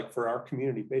pool look like for our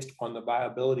community based upon the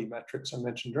viability metrics I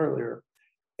mentioned earlier.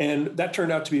 And that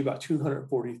turned out to be about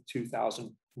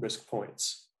 242,000 risk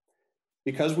points.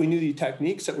 Because we knew the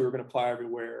techniques that we were going to apply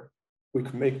everywhere, we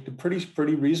could make a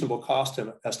pretty reasonable cost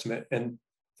estimate. And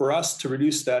for us to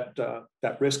reduce that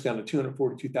risk down to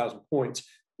 242,000 points,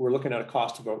 we're looking at a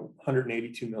cost of about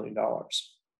 $182 million.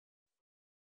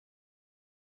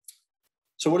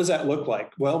 So what does that look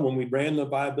like? Well, when we ran the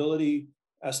viability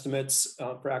estimates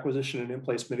for acquisition and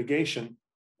in-place mitigation,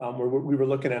 we were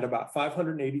looking at about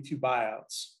 582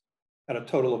 buyouts at a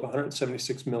total of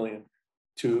 176 million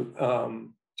to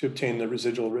obtain the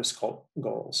residual risk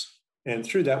goals. And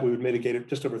through that, we would mitigate it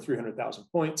just over 300,000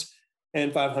 points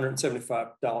and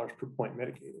 $575 per point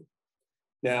mitigated.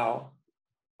 Now,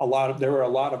 there were a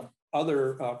lot of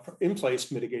other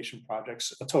in-place mitigation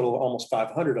projects, a total of almost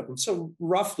 500 of them. So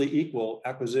roughly equal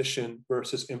acquisition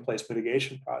versus in-place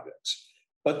mitigation projects.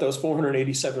 But those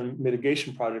 487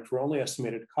 mitigation projects were only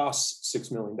estimated to cost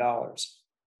 $6 million.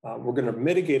 We're going to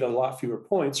mitigate a lot fewer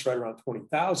points, right around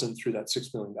 20,000 through that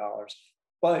 $6 million.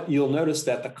 But you'll notice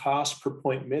that the cost per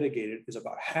point mitigated is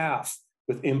about half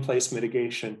with in-place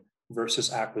mitigation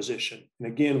versus acquisition. And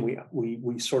again,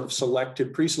 we sort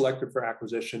of pre-selected for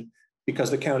acquisition because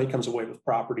the county comes away with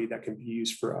property that can be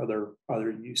used for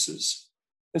other uses.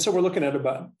 And so we're looking at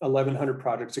about 1,100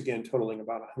 projects, again, totaling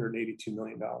about $182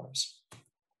 million.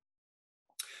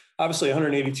 Obviously,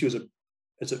 182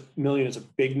 million is a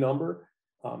big number.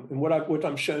 And what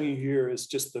I'm showing you here is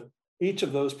just each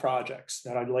of those projects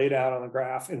that I laid out on a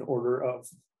graph in order of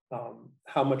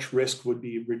how much risk would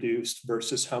be reduced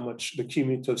versus how much the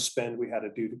cumulative spend we had to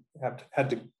do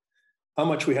how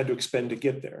much we had to expend to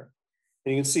get there.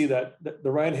 And you can see that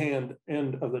the right-hand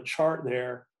end of the chart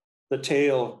there, the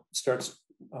tail starts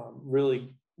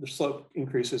really the slope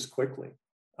increases quickly.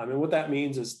 I mean, what that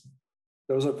means is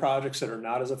those are projects that are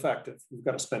not as effective. We've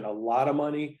got to spend a lot of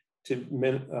money to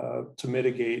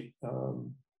mitigate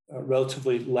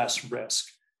relatively less risk.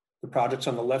 The projects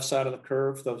on the left side of the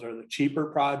curve, those are the cheaper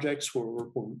projects where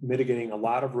we're mitigating a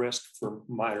lot of risk for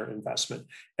minor investment.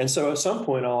 And so at some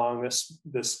point along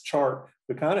this chart,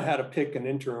 we kind of had to pick an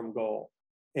interim goal.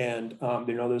 And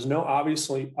there's no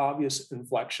obvious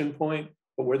inflection point,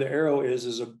 but where the arrow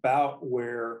is about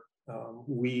where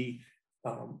we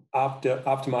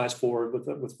optimize forward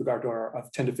with regard to our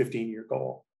 10 to 15 year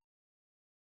goal.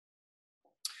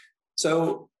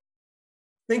 So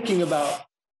thinking about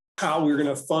how we're going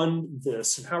to fund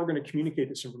this and how we're going to communicate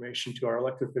this information to our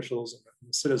elected officials and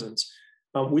the citizens,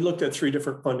 we looked at 3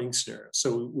 different funding scenarios.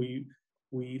 So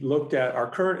we looked at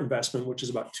our current investment, which is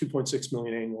about 2.6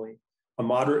 million annually, a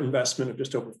moderate investment of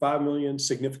just over 5 million,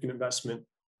 significant investment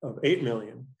of 8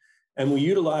 million. And we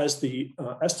utilized the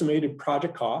estimated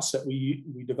project costs that we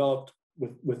developed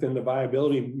within the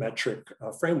viability metric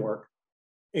framework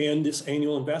and this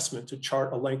annual investment to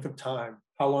chart a length of time.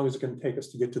 How long is it going to take us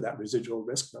to get to that residual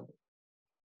risk number?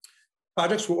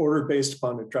 Projects were ordered based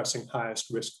upon addressing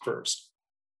highest risk first.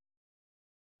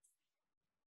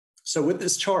 So with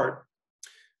this chart,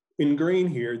 in green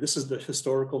here, this is the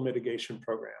historical mitigation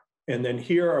program. And then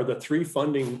here are the 3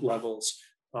 funding levels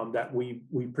that we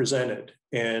presented.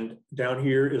 And down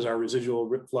here is our residual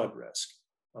flood risk,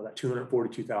 that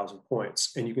 242,000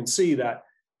 points. And you can see that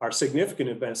our significant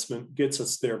investment gets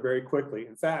us there very quickly.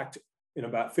 In fact, in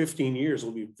about 15 years,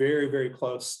 we'll be very, very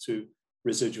close to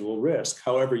residual risk.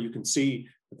 However, you can see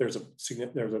that there's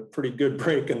a pretty good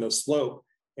break in the slope.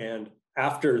 And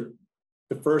after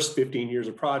the first 15 years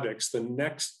of projects, the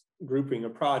next grouping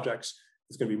of projects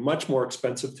is going to be much more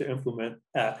expensive to implement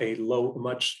at a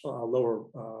much lower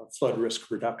flood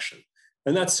risk reduction.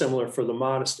 And that's similar for the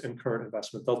modest and current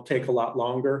investment. They'll take a lot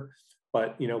longer,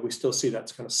 but we still see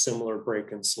that's kind of similar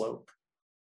break in slope.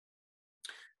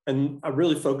 And I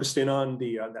really focused in on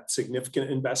that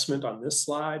significant investment on this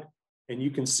slide. And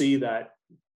you can see that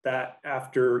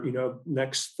after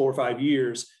next 4 or 5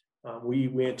 years,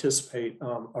 we anticipate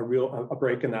a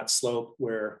break in that slope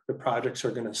where the projects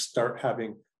are going to start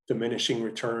having diminishing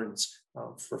returns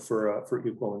for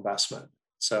equal investment.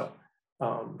 So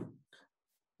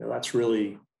that's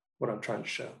really what I'm trying to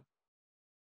show.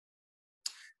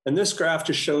 And this graph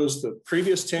just shows the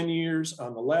previous 10 years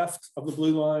on the left of the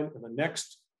blue line and the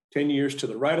next 10 years to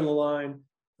the right of the line.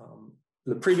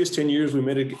 The previous 10 years, we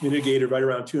mitigated right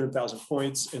around 200,000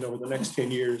 points. And over the next 10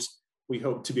 years, we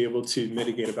hope to be able to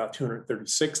mitigate about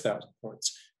 236,000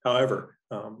 points. However,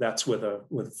 that's with a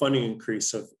funding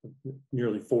increase of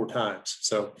nearly 4 times.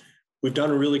 So we've done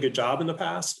a really good job in the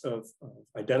past of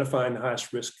identifying the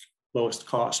highest risk, lowest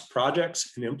cost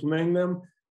projects and implementing them.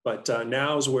 But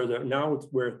now is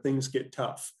where things get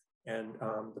tough. And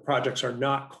the projects are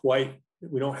not quite,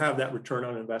 we don't have that return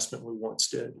on investment we once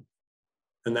did.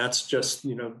 And that's just,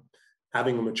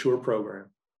 having a mature program.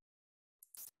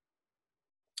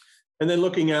 And then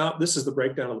looking out, this is the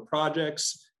breakdown of the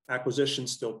projects. Acquisition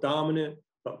still dominant,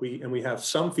 but we have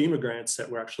some FEMA grants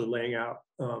that we're actually laying out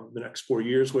the next 4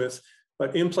 years with.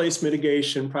 But in-place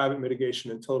mitigation, private mitigation,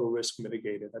 and total risk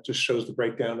mitigated. That just shows the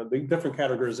breakdown of the different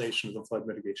categorizations of flood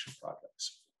mitigation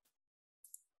projects.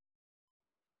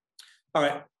 All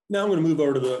right, now I'm going to move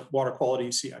over to the water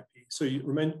quality CIP. So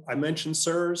I mentioned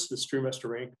SIRS, the Stream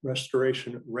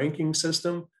Restoration Ranking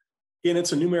System. Again,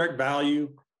 it's a numeric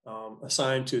value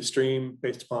assigned to a stream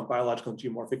based upon biological and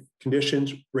geomorphic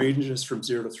conditions, ranges from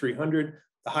 0 to 300.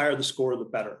 The higher the score, the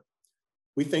better.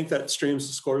 We think that streams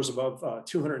with scores above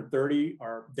 230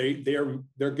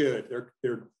 they're good.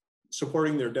 They're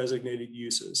supporting their designated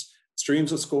uses.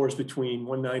 Streams with scores between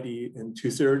 190 and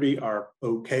 230 are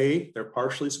okay. They're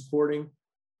partially supporting,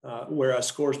 whereas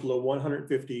scores below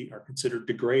 150 are considered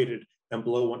degraded and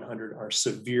below 100 are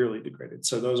severely degraded.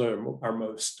 So those are our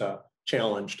most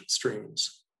challenged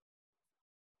streams.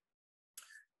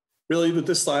 Really, with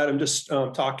this slide, I'm just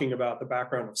talking about the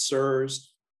background of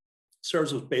SIRS.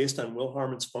 SIRS was based on Will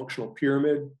Harmon's functional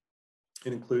pyramid.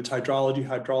 It includes hydrology,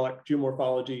 hydraulic,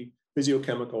 geomorphology,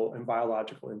 physiochemical, and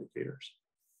biological indicators.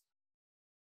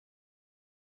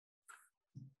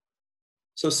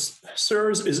 So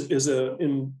SIRS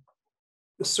the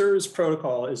SIRS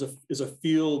protocol is a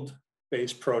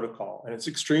field-based protocol, and it's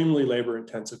extremely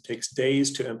labor-intensive, takes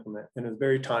days to implement, and is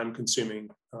very time-consuming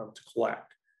to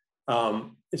collect.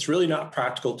 It's really not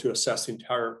practical to assess the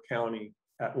entire county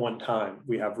at one time.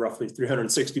 We have roughly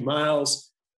 360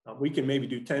 miles. We can maybe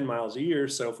do 10 miles a year.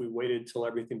 So if we waited till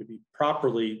everything to be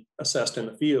properly assessed in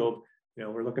the field,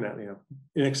 We're looking at,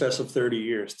 in excess of 30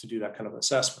 years to do that kind of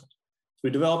assessment. So we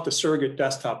developed a surrogate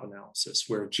desktop analysis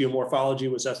where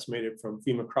geomorphology was estimated from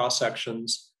FEMA cross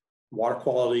sections, water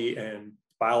quality and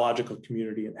biological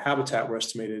community and habitat were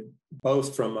estimated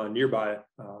both from nearby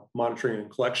monitoring and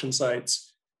collection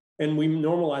sites. And we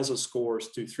normalize those scores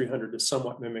to 300 to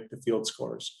somewhat mimic the field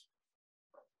scores,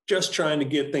 just trying to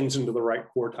get things into the right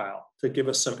quartile to give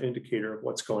us some indicator of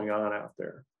what's going on out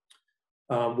there.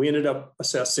 We ended up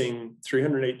assessing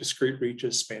 308 discrete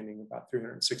reaches spanning about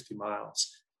 360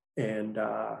 miles and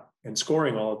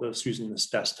scoring all of those using this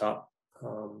desktop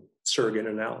surrogate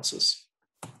analysis.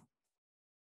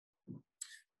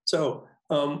 So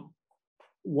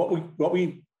what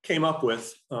we came up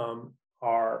with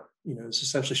are, is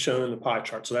essentially shown in the pie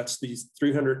chart. So that's these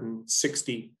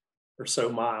 360 or so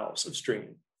miles of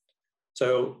stream.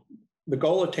 So the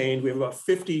goal attained, we have about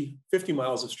 50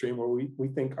 miles of stream where we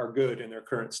think are good in their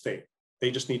current state.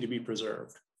 They just need to be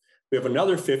preserved. We have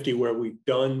another 50 where we've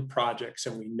done projects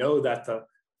and we know that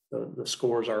the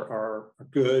scores are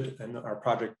good and our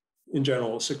project in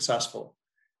general is successful.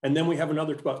 And then we have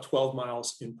another about 12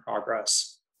 miles in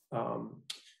progress.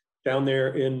 Down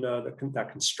there in that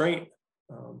constraint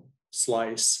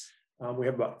slice, we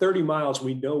have about 30 miles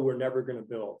we know we're never going to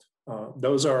build.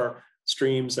 Those are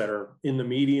streams that are in the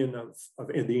median of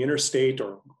the interstate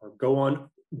or go on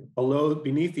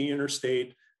beneath the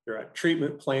interstate. They're at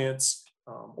treatment plants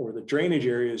or the drainage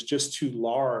area is just too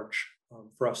large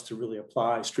for us to really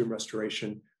apply stream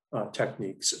restoration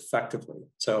techniques effectively.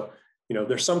 So,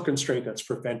 there's some constraint that's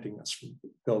preventing us from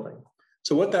building.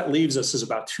 So what that leaves us is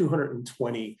about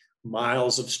 220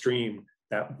 miles of stream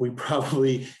that we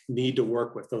probably need to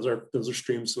work with. Those are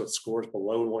streams with scores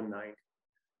below 190.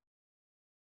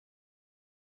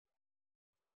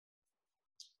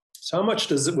 So how much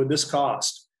would this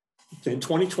cost? In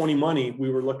 2020 money, we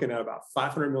were looking at about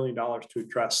 $500 million to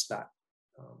address that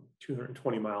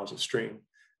 220 miles of stream.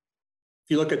 If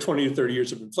you look at 20 to 30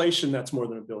 years of inflation, that's more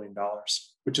than $1 billion,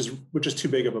 which is too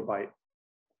big of a bite.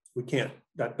 We can't,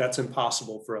 that's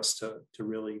impossible for us to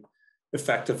really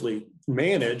effectively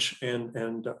manage and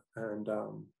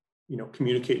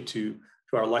communicate to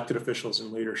our elected officials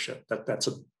and leadership. That's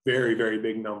a very, very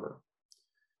big number.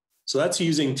 So that's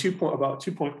using about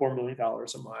 $2.4 million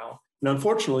a mile. And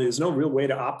unfortunately, there's no real way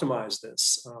to optimize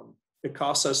this. It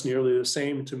costs us nearly the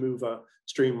same to move a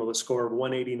stream with a score of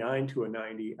 189 to a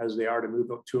 90 as they are to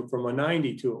move up from a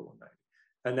 90 to a 190.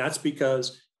 And that's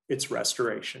because it's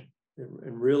restoration.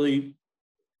 And really,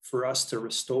 for us to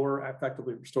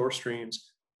effectively restore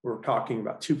streams, we're talking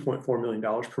about $2.4 million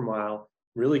per mile,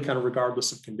 really kind of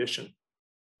regardless of condition.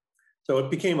 So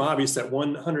it became obvious that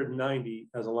 190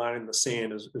 as a line in the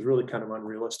sand is really kind of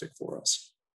unrealistic for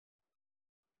us.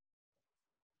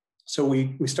 So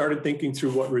we started thinking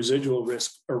through what residual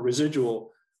risk or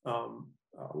residual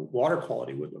water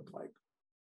quality would look like.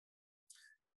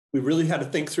 We really had to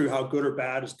think through how good or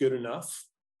bad is good enough.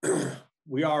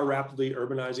 We are a rapidly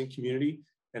urbanizing community,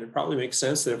 and it probably makes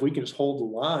sense that if we can just hold the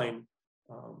line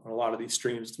on a lot of these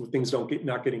streams, when things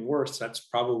not getting worse, that's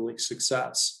probably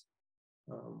success.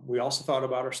 We also thought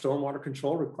about our stormwater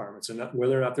control requirements and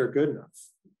whether or not they're good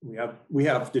enough. We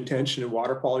have detention and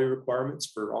water quality requirements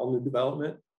for all new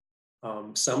development.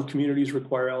 Some communities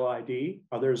require LID,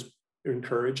 others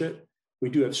encourage it. We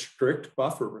do have strict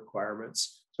buffer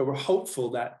requirements. So we're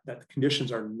hopeful that the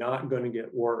conditions are not going to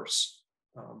get worse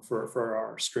for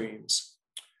our streams.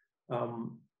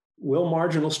 Will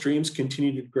marginal streams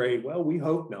continue to degrade? Well, we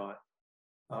hope not.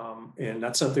 And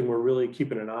that's something we're really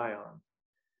keeping an eye on.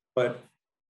 But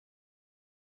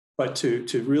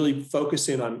to really focus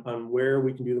in on where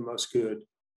we can do the most good,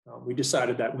 we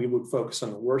decided that we would focus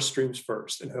on the worst streams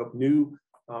first and hope new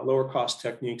lower cost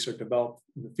techniques are developed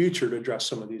in the future to address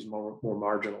some of these more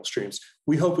marginal streams.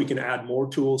 We hope we can add more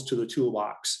tools to the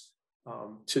toolbox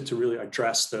to really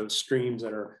address those streams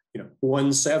that are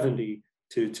 170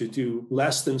 to do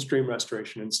less than stream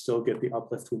restoration and still get the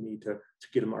uplift we need to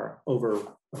get them over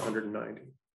 190.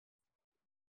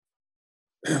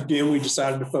 Again, we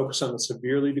decided to focus on the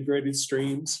severely degraded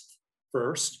streams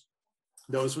first,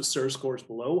 those with SIR scores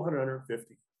below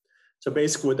 150. So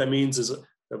basically what that means is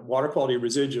the water quality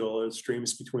residual is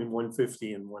streams between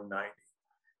 150 and 190.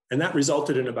 And that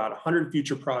resulted in about 100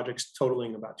 future projects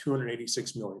totaling about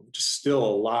 286 million, which is still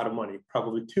a lot of money,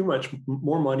 probably too much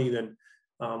more money than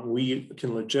we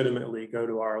can legitimately go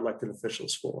to our elected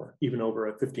officials for, even over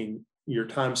a 15-year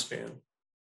time span.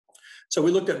 So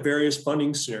we looked at various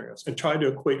funding scenarios and tried to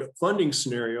equate a funding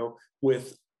scenario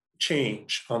with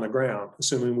change on the ground,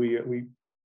 assuming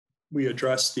we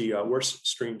address the worst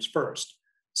streams first.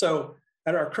 So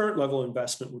At our current level of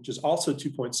investment, which is also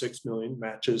 2.6 million,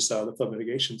 matches the flood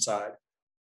mitigation side,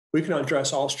 we can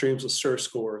address all streams with SIR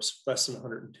scores less than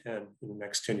 110 in the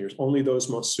next 10 years, only those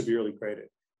most severely graded.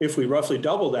 If we roughly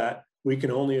double that, we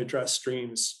can only address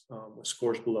streams with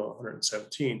scores below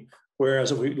 117.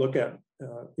 Whereas if we look at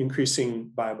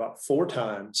increasing by about 4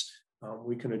 times,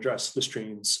 we can address the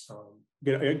streams,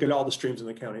 get all the streams in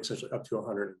the county essentially up to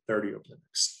 130 over the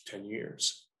next 10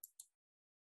 years.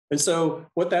 And so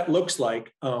what that looks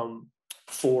like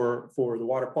for the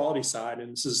water quality side,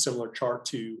 and this is a similar chart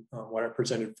to what I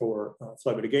presented for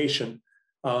flood mitigation,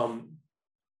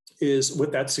 is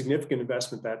with that significant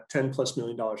investment, that $10+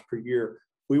 million per year,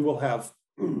 we will have,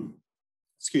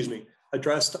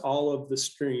 addressed all of the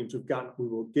streams we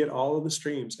will get all of the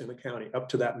streams in the county up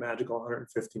to that magical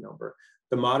 150 number.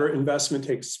 The moderate investment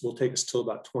will take us till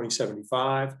about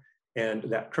 2075, and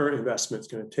that current investment is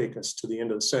going to take us to the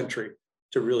end of the century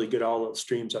to really get all those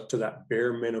streams up to that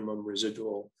bare minimum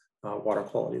residual water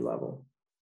quality level.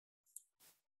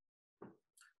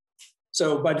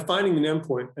 So by defining an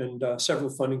endpoint and several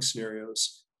funding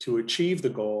scenarios to achieve the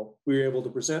goal, we were able to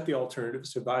present the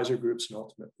alternatives to advisory groups and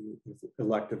ultimately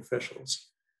elected officials.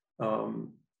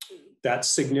 That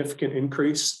significant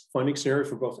increase funding scenario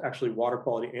for both actually water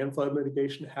quality and flood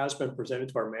mitigation has been presented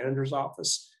to our manager's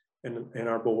office and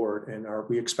our board, and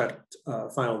we expect a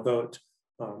final vote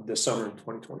this summer in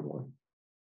 2021.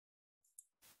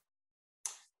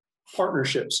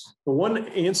 Partnerships. The one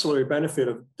ancillary benefit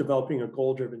of developing a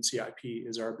goal-driven CIP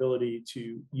is our ability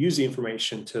to use the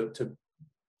information to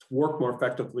work more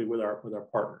effectively with our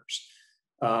partners.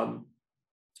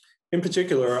 In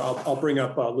particular, I'll bring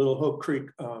up Little Hope Creek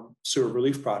Sewer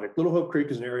Relief Project. Little Hope Creek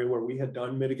is an area where we had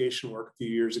done mitigation work a few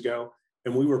years ago,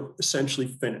 and we were essentially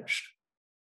finished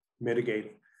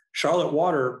mitigating. Charlotte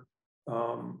Water,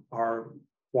 our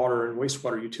water and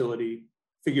wastewater utility,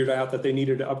 figured out that they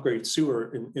needed to upgrade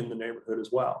sewer in the neighborhood as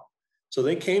well. So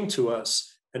they came to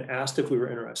us and asked if we were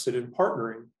interested in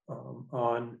partnering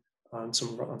on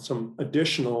some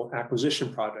additional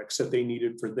acquisition projects that they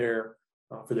needed for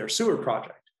their sewer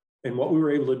project. And what we were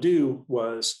able to do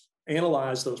was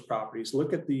analyze those properties,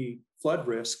 look at the flood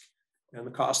risk and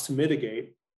the cost to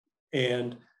mitigate,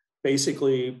 and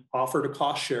basically offered a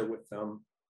cost share with them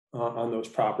on those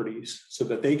properties so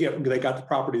that they got the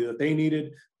property that they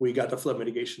needed, we got the flood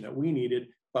mitigation that we needed,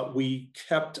 but we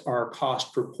kept our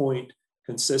cost per point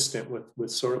consistent with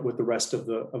the rest of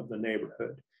the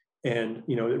neighborhood. And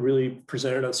it really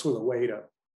presented us with a way to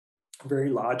very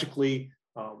logically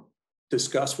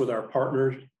discuss with our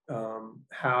partners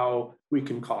how we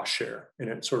can cost share, and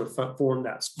it sort of formed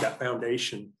that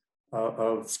foundation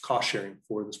of cost sharing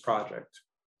for this project.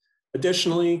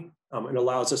 Additionally, it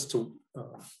allows us to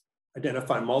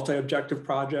identify multi-objective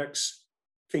projects,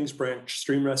 Kings Branch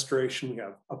stream restoration. We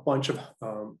have a bunch of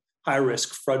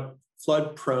high-risk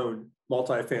flood-prone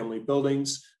multifamily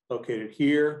buildings located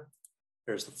here.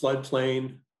 There's the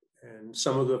floodplain, and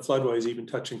some of the floodways even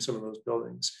touching some of those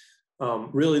buildings.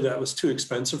 Really, that was too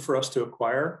expensive for us to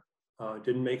acquire. It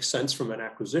didn't make sense from an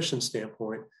acquisition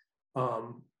standpoint.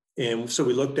 And so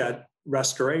we looked at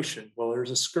restoration. Well,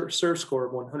 there's a SIR score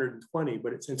of 120,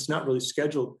 but it's not really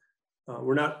scheduled.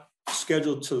 We're not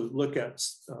scheduled to look at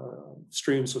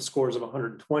streams with scores of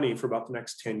 120 for about the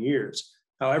next 10 years.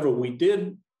 However,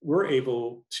 we're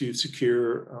able to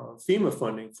secure FEMA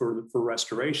funding for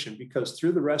restoration, because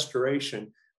through the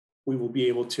restoration, we will be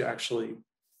able to actually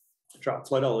drop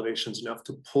flood elevations enough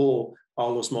to pull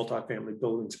all those multifamily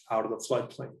buildings out of the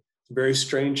floodplain. It's a very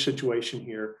strange situation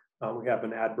here. We have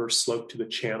an adverse slope to the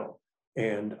channel,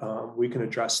 and we can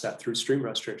address that through stream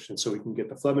restoration. So we can get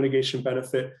the flood mitigation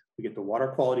benefit, we get the water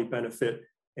quality benefit,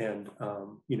 and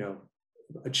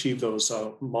achieve those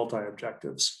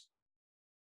multi-objectives.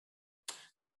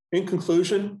 In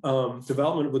conclusion,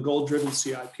 development of the goal-driven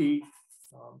CIP,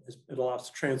 it allows us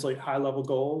to translate high-level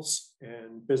goals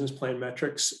and business plan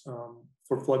metrics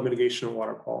for flood mitigation and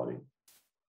water quality.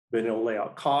 Been able to lay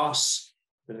out costs,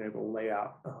 been able to lay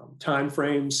out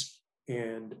timeframes,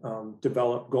 and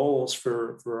develop goals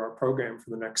for our program for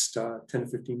the next 10 to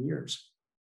 15 years.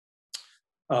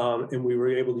 And we were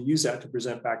able to use that to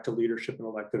present back to leadership and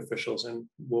elected officials. And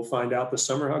we'll find out this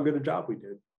summer how good a job we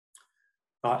did.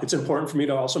 It's important for me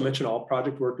to also mention all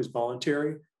project work is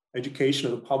voluntary. Education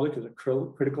of the public is a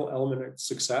critical element of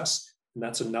success. And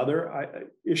that's another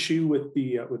issue with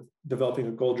developing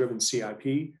a goal-driven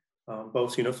CIP.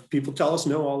 Both, people tell us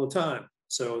no all the time.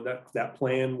 So that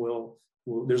plan will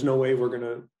there's no way we're going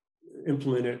to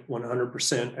implement it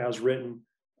 100% as written.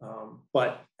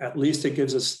 But at least it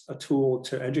gives us a tool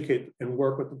to educate and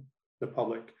work with the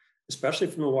public, especially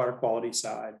from the water quality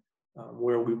side,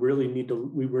 where we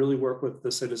really work with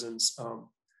the citizens,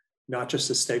 not just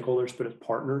as stakeholders, but as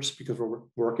partners, because we're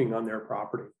working on their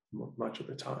property much of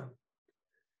the time.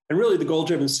 And really, the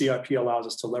goal-driven CIP allows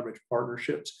us to leverage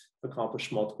partnerships,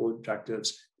 accomplish multiple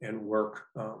objectives, and work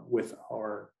with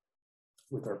our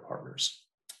partners.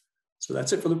 So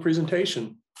that's it for the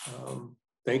presentation.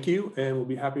 Thank you, and we'll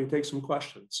be happy to take some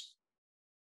questions.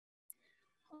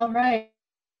 All right.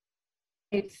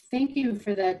 Thank you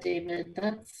for that, David.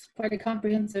 That's quite a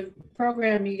comprehensive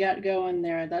program you got going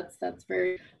there. That's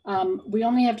very, we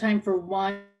only have time for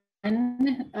one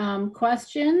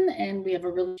question, and we have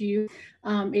a really few.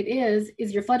 It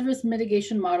is your flood risk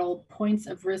mitigation model points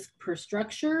of risk per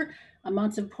structure,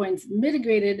 amounts of points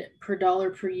mitigated per dollar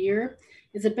per year?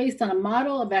 Is it based on a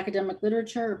model of academic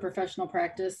literature or professional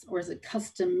practice, or is it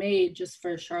custom made just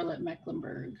for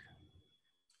Charlotte-Mecklenburg?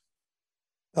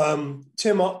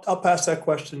 Tim, I'll pass that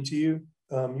question to you.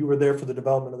 You were there for the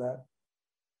development of that.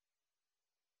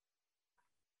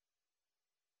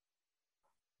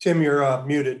 Tim, you're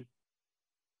muted.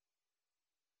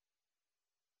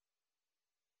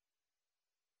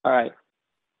 All right,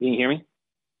 can you hear me?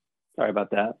 Sorry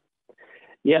about that.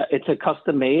 Yeah, it's a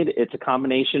custom made. It's a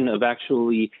combination of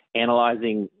actually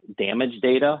analyzing damage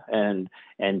data and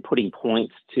putting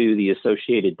points to the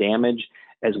associated damage,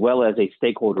 as well as a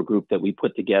stakeholder group that we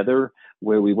put together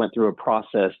where we went through a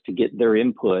process to get their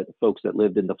input, folks that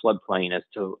lived in the floodplain, as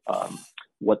to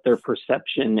what their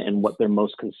perception and what they're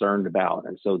most concerned about.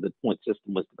 And so the point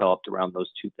system was developed around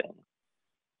those two things.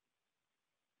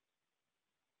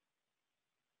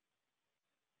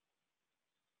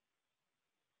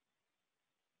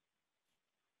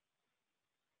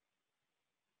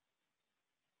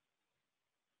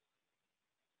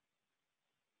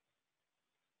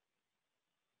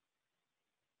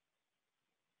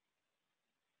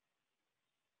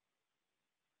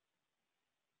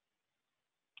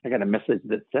 I got a message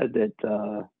that said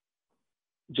that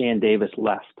Jan Davis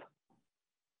left.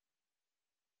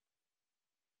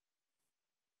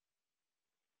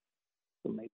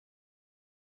 So maybe.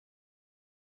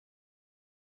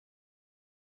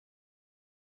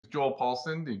 Joel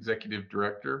Paulsen, the Executive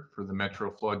Director for the Metro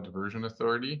Flood Diversion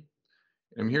Authority.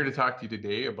 I'm here to talk to you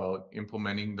today about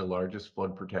implementing the largest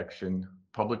flood protection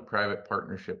public-private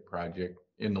partnership project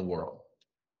in the world.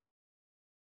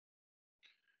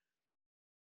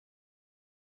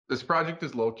 This project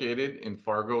is located in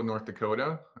Fargo, North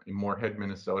Dakota, in Moorhead,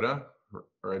 Minnesota,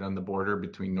 right on the border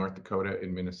between North Dakota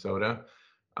and Minnesota.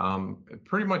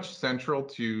 Pretty much central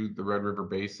to the Red River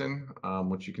Basin,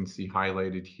 which you can see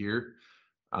highlighted here.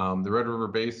 The Red River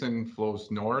Basin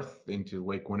flows north into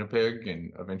Lake Winnipeg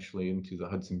and eventually into the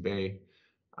Hudson Bay.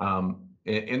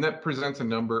 And that presents a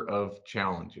number of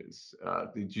challenges.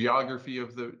 The geography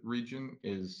of the region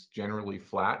is generally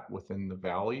flat within the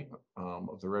valley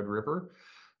of the Red River.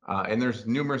 And there's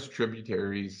numerous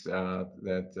tributaries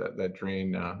that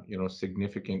drain a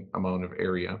significant amount of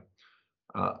area.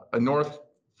 A north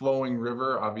flowing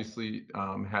river obviously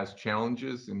has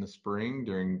challenges in the spring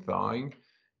during thawing.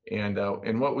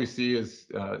 And what we see is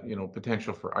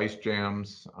potential for ice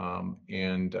jams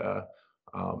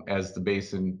as the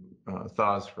basin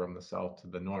thaws from the south to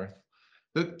the north.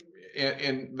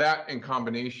 And that in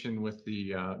combination with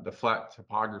the flat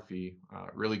topography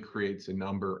really creates a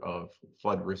number of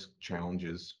flood risk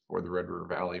challenges for the Red River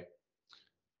Valley.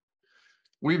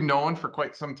 We've known for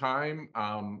quite some time,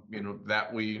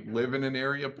 that we live in an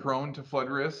area prone to flood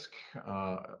risk.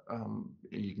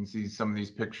 You can see some of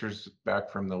these pictures back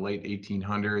from the late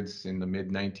 1800s and the mid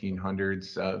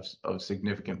 1900s of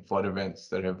significant flood events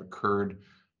that have occurred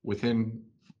within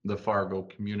the Fargo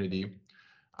community.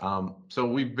 So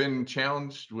we've been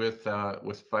challenged with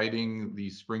fighting the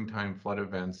springtime flood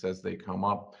events as they come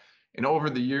up. And over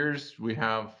the years, we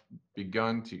have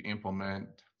begun to implement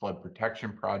flood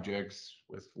protection projects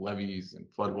with levees and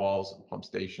flood walls and pump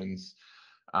stations.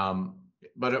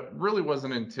 But it really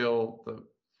wasn't until the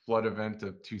flood event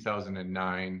of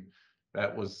 2009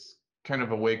 that was kind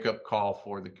of a wake-up call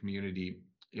for the community.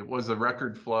 It was a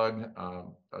record flood, a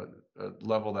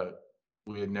level that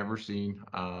we had never seen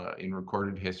in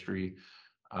recorded history.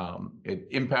 It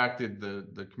impacted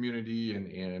the community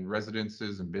and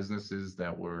residences and businesses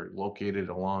that were located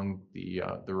along the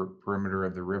perimeter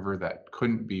of the river that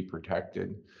couldn't be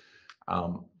protected.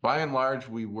 By and large,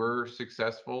 we were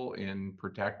successful in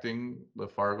protecting the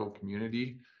Fargo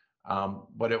community,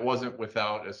 but it wasn't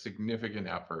without a significant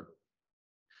effort.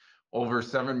 Over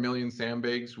 7 million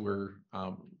sandbags were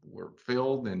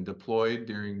filled and deployed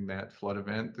during that flood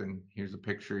event. And here's a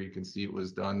picture. You can see it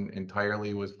was done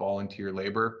entirely with volunteer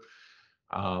labor.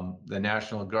 The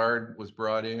National Guard was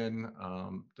brought in.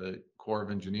 The Corps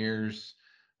of Engineers,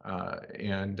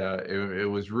 and it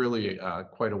was really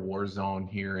quite a war zone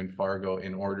here in Fargo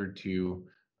in order to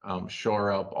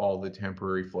shore up all the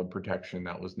temporary flood protection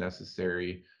that was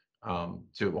necessary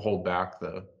to hold back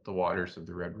the waters of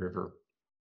the Red River.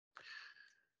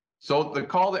 So the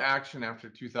call to action after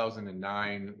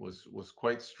 2009 was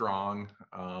quite strong.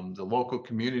 The local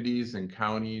communities and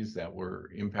counties that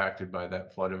were impacted by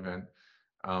that flood event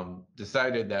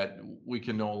decided that we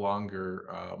can no longer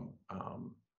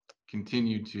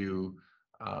continue to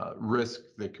risk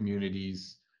the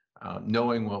communities,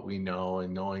 knowing what we know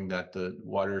and knowing that the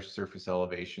water surface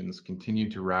elevations continue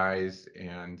to rise,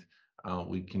 and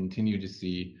we continue to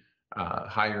see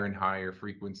higher and higher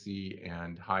frequency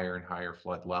and higher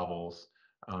flood levels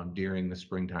during the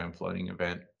springtime flooding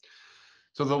event.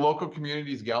 So the local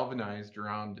communities galvanized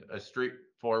around a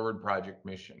straightforward project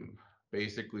mission: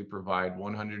 basically provide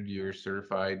 100-year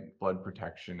certified flood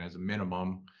protection as a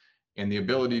minimum, and the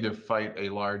ability to fight a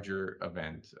larger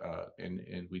event,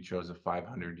 and we chose a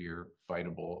 500-year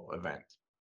fightable event.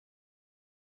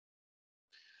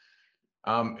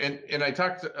 And I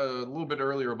talked a little bit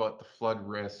earlier about the flood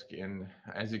risk, and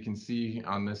as you can see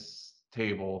on this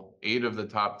table, 8 of the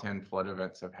top 10 flood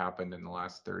events have happened in the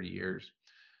last 30 years.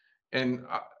 And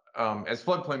as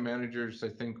floodplain managers, I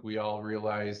think we all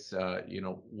realize,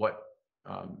 what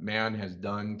man has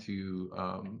done to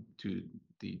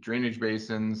the drainage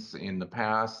basins in the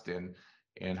past, and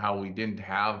how we didn't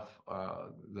have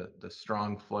the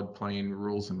strong floodplain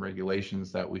rules and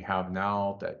regulations that we have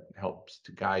now that helps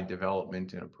to guide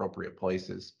development in appropriate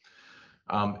places.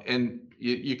 And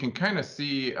you can kind of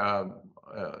see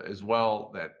as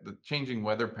well that the changing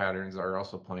weather patterns are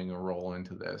also playing a role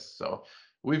into this. So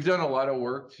we've done a lot of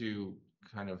work to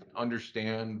kind of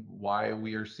understand why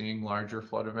we are seeing larger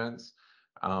flood events.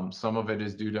 Some of it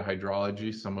is due to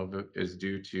hydrology, some of it is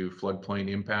due to floodplain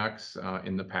impacts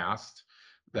in the past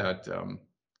that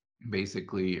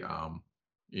basically,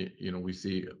 we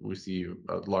see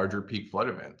larger peak flood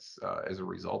events as a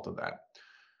result of that.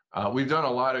 We've done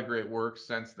a lot of great work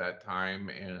since that time,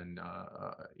 and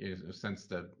since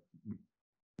the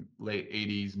late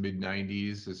 80s, mid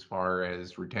 90s, as far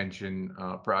as retention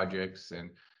projects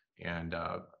and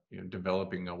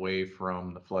developing away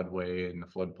from the floodway and the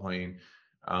floodplain.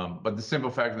 But the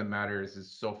simple fact of the matter is,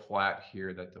 it's so flat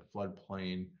here that the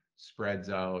floodplain spreads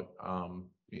out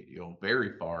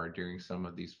very far during some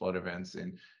of these flood events,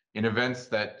 and in events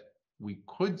that we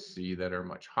could see that are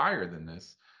much higher than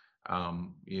this,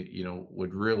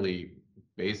 would really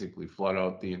basically flood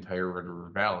out the entire Red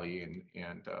River Valley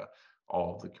and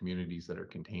all of the communities that are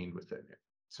contained within it.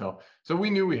 So we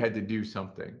knew we had to do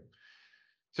something.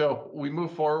 So we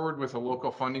moved forward with a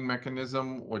local funding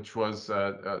mechanism, which was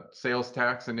a sales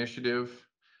tax initiative.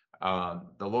 The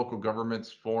local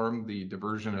governments formed the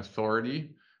Diversion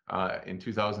Authority in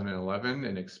 2011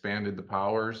 and expanded the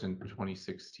powers in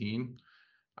 2016.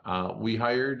 We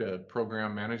hired a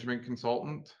program management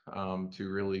consultant to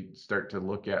really start to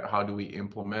look at how do we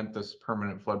implement this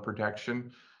permanent flood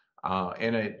protection,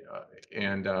 and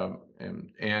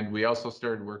we also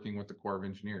started working with the Corps of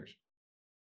Engineers.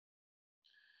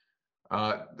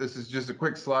 This is just a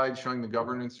quick slide showing the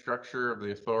governance structure of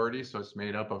the authority. So it's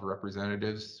made up of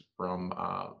representatives from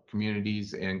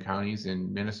communities and counties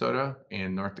in Minnesota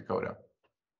and North Dakota.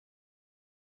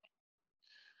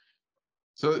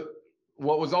 So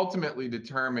what was ultimately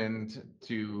determined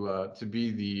to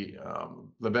be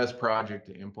the best project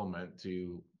to implement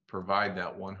to provide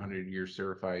that 100-year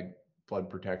certified flood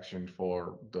protection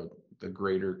for the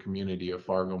greater community of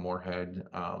Fargo, Moorhead,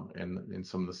 and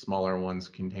some of the smaller ones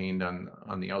contained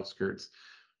on the outskirts,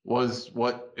 was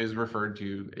what is referred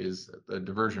to as the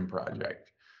diversion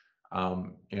project.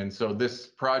 And so this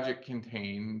project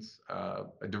contains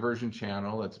a diversion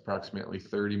channel that's approximately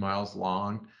 30 miles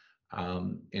long,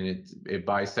 and it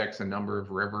bisects a number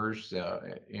of rivers,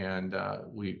 and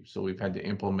we've had to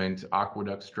implement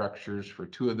aqueduct structures for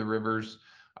 2 of the rivers.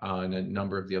 And a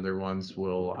number of the other ones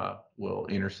will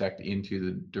intersect into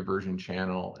the diversion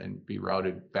channel and be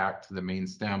routed back to the main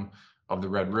stem of the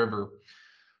Red River.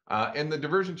 And the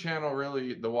diversion channel,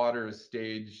 really, the water is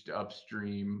staged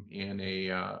upstream in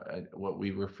what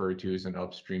we refer to as an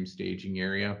upstream staging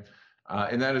area.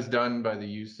 And that is done by the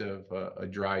use of a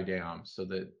dry dam, so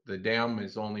that the dam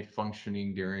is only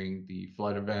functioning during the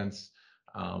flood events.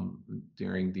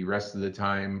 During the rest of the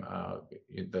time,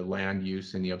 the land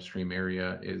use in the upstream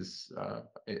area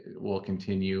will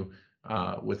continue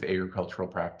with agricultural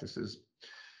practices.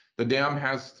 The dam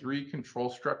has 3 control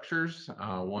structures,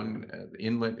 one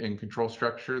inlet and control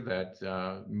structure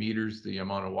that meters the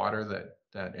amount of water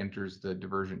that enters the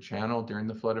diversion channel during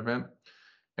the flood event.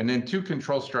 And then 2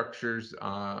 control structures,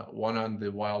 one on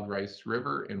the Wild Rice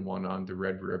River and one on the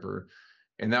Red River.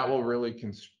 And that will really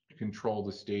control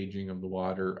the staging of the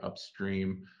water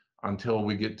upstream until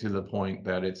we get to the point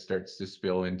that it starts to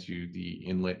spill into the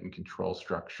inlet and control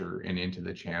structure and into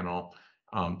the channel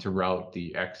to route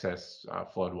the excess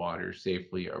floodwater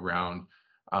safely around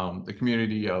the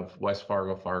community of West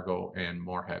Fargo, and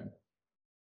Moorhead.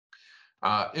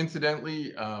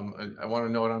 Incidentally, I want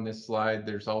to note on this slide,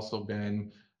 there's also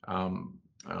been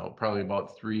probably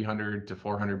about $300 to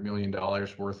 $400 million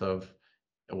worth of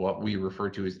what we refer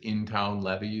to as in-town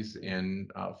levees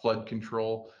and flood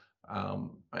control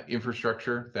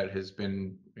infrastructure that has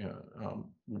been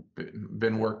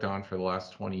worked on for the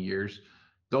last 20 years.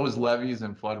 Those levees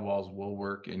and flood walls will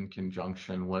work in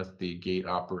conjunction with the gate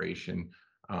operation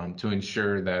to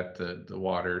ensure that the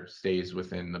water stays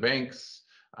within the banks.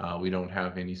 We don't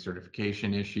have any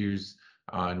certification issues,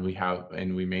 and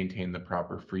we maintain the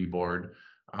proper freeboard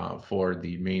for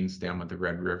the main stem of the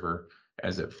Red River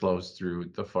as it flows through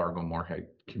the Fargo-Moorhead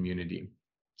community.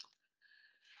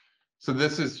 So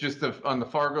this is just on the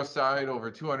Fargo side,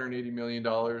 over $280 million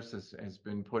has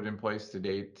been put in place to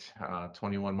date.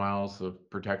 21 miles of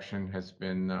protection has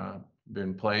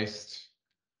been placed.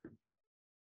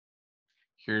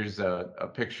 Here's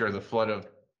a picture of the flood of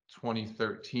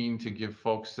 2013 to give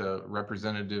folks a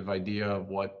representative idea of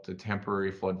what the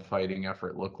temporary flood fighting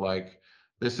effort looked like.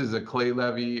 This is a clay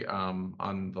levee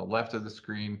on the left of the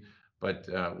screen, but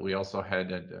we also had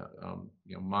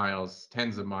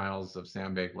tens of miles of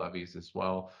sandbag levees as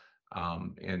well,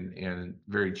 and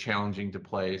very challenging to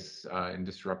place and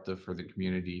disruptive for the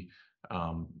community,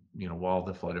 while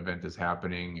the flood event is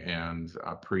happening and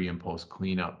pre and post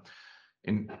cleanup.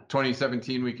 In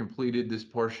 2017, we completed this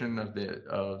portion of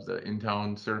the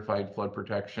in-town certified flood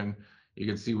protection. You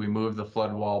can see we moved the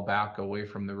flood wall back away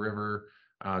from the river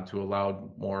to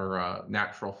allow more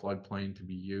natural floodplain to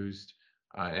be used.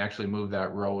 Actually moved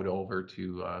that road over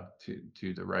to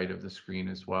the right of the screen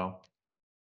as well.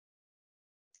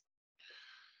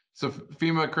 So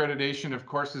FEMA accreditation, of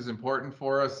course, is important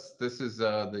for us. This is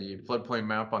the floodplain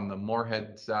map on the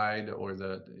Moorhead side, or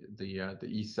the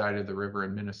east side of the river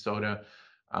in Minnesota.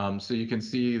 So you can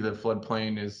see the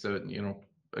floodplain is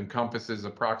encompasses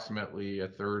approximately a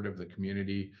third of the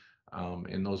community,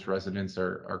 and those residents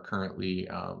are currently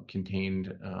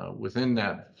contained within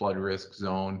that flood risk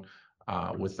zone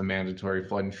with the mandatory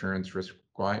flood insurance risk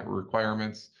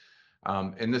requirements.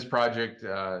 And this project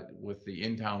with the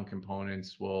in-town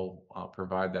components will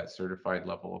provide that certified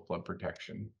level of flood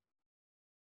protection.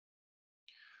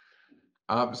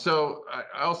 So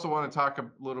I also want to talk a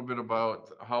little bit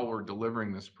about how we're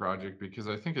delivering this project, because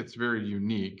I think it's very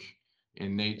unique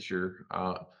in nature.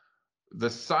 The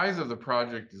size of the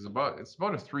project is about a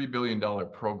 $3 billion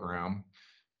program,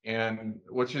 and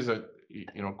which is a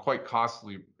quite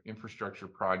costly infrastructure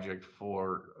project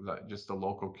for just the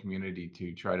local community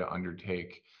to try to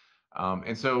undertake.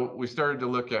 And so we started to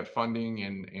look at funding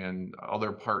and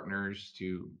other partners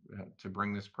to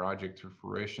bring this project to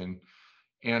fruition.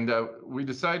 And we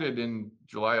decided in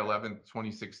July 11th,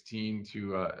 2016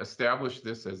 to establish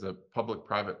this as a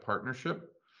public-private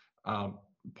partnership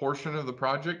portion of the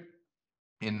project,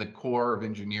 and the Corps of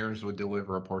Engineers would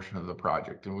deliver a portion of the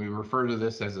project. And we refer to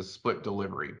this as a split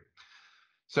delivery.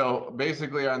 So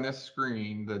basically on this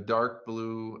screen, the dark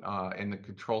blue and the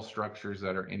control structures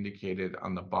that are indicated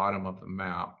on the bottom of the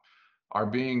map are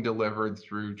being delivered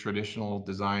through traditional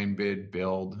design, bid,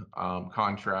 build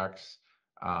contracts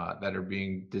that are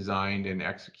being designed and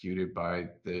executed by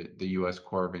the U.S.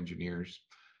 Corps of Engineers.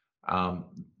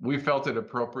 We felt it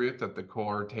appropriate that the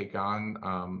Corps take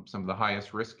on some of the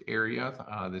highest risk areas.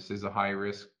 This is a high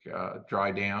risk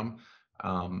dry dam,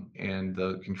 and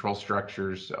the control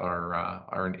structures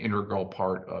are an integral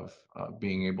part of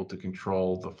being able to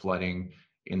control the flooding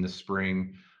in the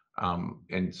spring.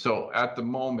 And so at the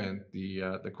moment,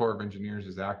 the Corps of Engineers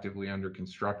is actively under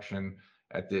construction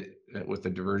with the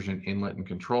diversion inlet and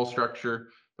control structure,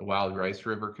 the Wild Rice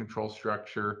River control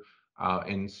structure,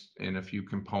 and a few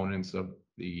components of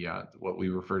the what we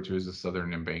refer to as the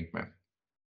southern embankment.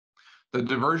 The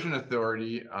diversion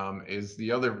authority is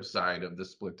the other side of the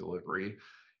split delivery,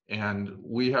 and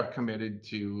we have committed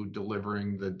to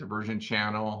delivering the diversion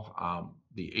channel,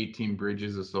 the 18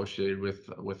 bridges associated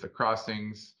with the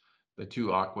crossings, the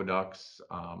 2 aqueducts,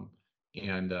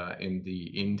 and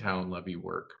the in-town levee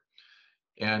work.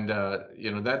 And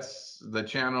that's the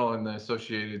channel, and the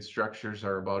associated structures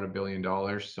are about $1 billion.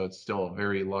 So it's still a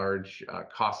very large,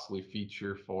 costly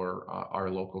feature for our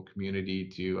local community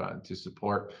to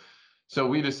support. So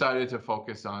we decided to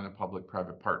focus on a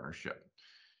public-private partnership.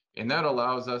 And that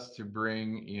allows us to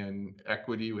bring in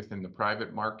equity within the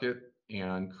private market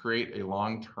and create a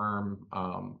long-term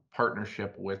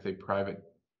partnership with a private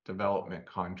development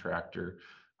contractor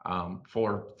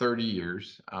for 30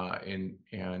 years.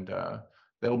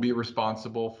 They'll be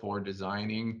responsible for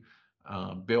designing,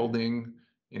 building,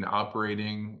 and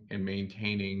operating and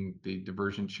maintaining the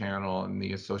diversion channel and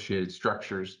the associated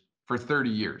structures for 30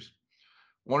 years.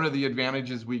 One of the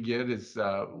advantages we get is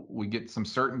we get some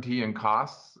certainty in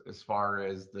costs as far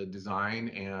as the design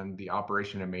and the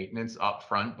operation and maintenance up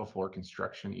front before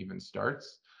construction even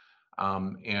starts.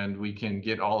 And we can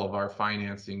get all of our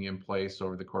financing in place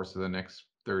over the course of the next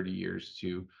 30 years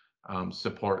to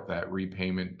support that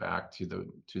repayment back to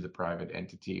the private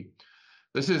entity.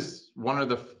 This is one of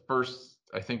the first,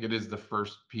 I think it is the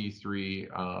first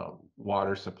P3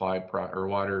 water supply or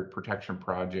water protection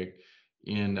project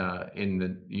in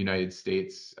the United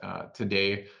States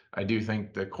today. I do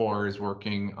think the Corps is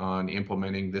working on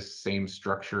implementing this same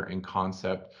structure and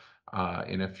concept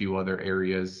in a few other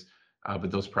areas,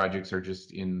 but those projects are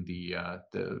just in the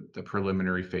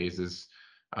preliminary phases.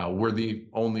 We're the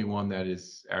only one that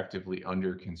is actively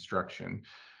under construction.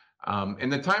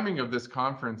 And the timing of this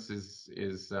conference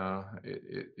is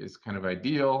kind of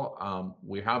ideal.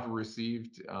 We have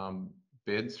received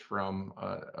bids from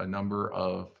a number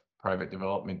of private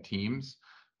development teams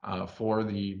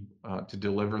to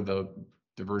deliver the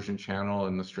diversion channel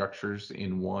and the structures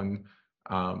in one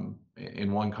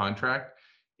contract.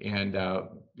 And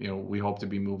we hope to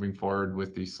be moving forward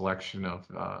with the selection of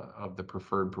the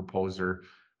preferred proposer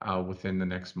within the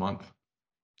next month,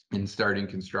 and starting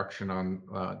construction on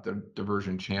the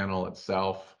diversion channel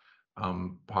itself,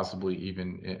 possibly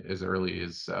even as early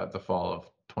as the fall of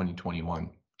 2021.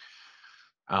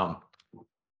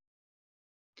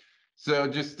 So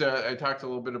just I talked a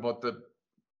little bit about the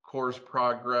Corps'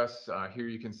 progress. Here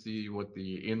you can see what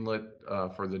the inlet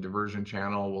for the diversion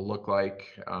channel will look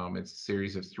like. It's a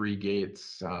series of 3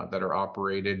 gates that are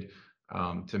operated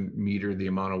to meter the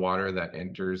amount of water that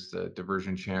enters the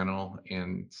diversion channel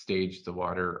and stage the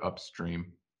water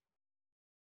upstream.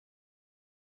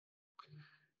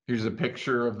 Here's a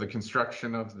picture of the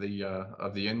construction of the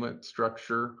inlet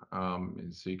structure.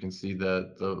 So you can see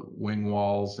the wing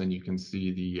walls, and you can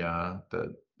see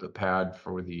the pad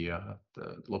for the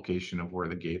location of where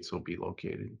the gates will be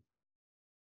located.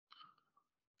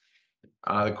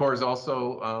 The Corps is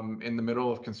also in the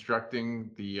middle of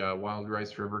constructing the Wild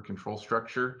Rice River control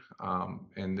structure,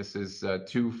 and this is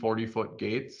 2 40-foot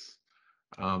gates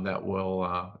that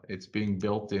will. It's being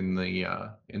built in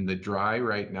the dry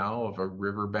right now of a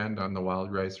river bend on the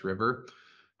Wild Rice River.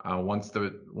 Once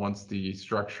the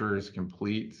structure is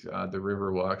complete, the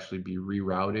river will actually be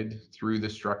rerouted through the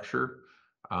structure,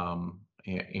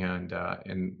 and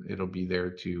it'll be there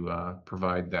to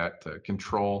provide that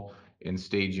control and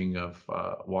staging of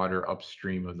water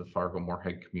upstream of the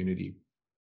Fargo-Moorhead community.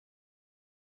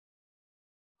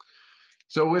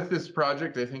 So with this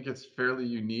project, I think it's fairly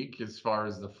unique as far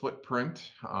as the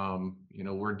footprint.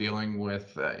 We're dealing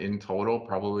with, in total,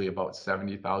 probably about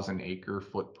 70,000 acre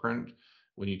footprint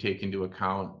when you take into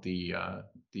account the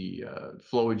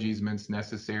flowage easements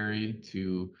necessary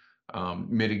to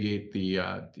mitigate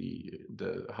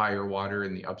the higher water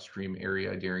in the upstream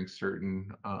area during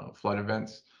certain flood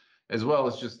events, as well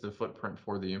as just the footprint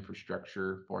for the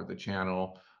infrastructure for the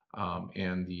channel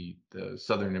and the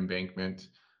southern embankment.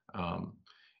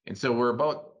 And so we're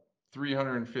about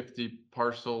 350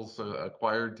 parcels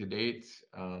acquired to date.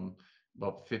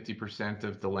 About 50%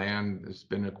 of the land has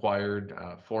been acquired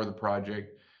for the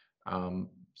project.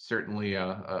 Certainly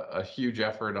a huge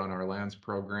effort on our lands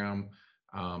program,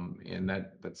 and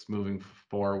that's moving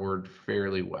forward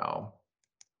fairly well.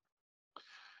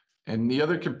 And the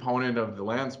other component of the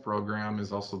lands program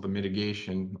is also the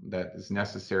mitigation that is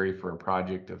necessary for a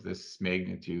project of this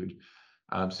magnitude.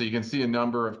 So you can see a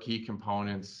number of key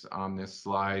components on this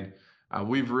slide.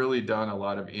 We've really done a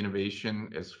lot of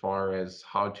innovation as far as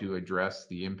how to address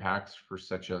the impacts for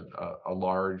such a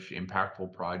large,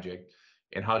 impactful project,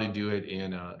 and how to do it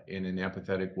in an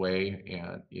empathetic way,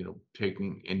 and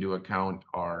taking into account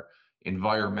our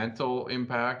environmental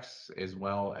impacts as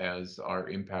well as our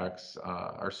impacts,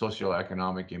 our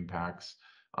socioeconomic impacts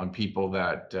on people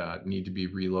that need to be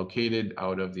relocated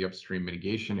out of the upstream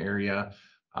mitigation area,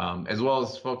 as well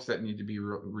as folks that need to be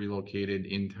relocated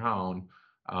in town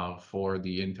for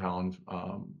the in-town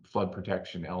flood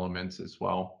protection elements as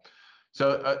well.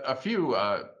 So a few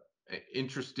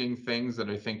interesting things that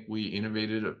I think we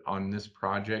innovated on this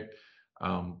project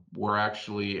were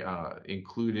actually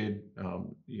included,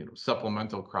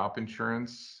 supplemental crop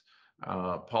insurance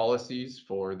policies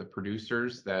for the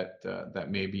producers that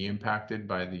that may be impacted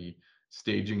by the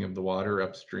staging of the water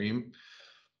upstream.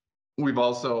 We've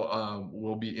also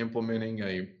will be implementing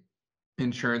a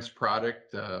insurance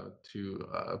product to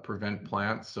prevent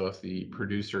plants. So if the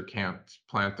producer can't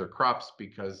plant their crops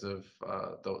because of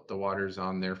the waters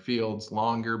on their fields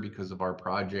longer because of our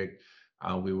project,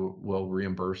 we will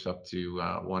reimburse up to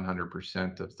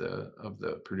 100% of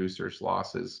the producer's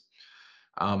losses.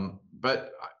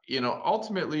 But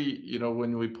ultimately,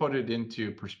 when we put it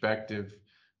into perspective,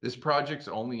 this project's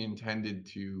only intended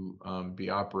to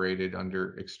be operated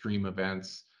under extreme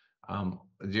events.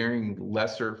 During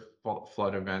lesser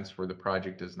flood events where the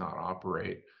project does not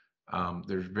operate,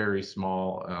 there's very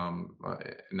small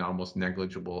and almost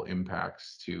negligible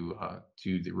impacts to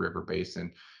the river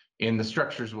basin, and the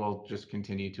structures will just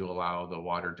continue to allow the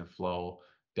water to flow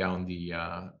down the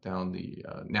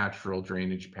natural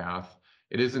drainage path.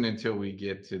 It isn't until we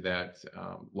get to that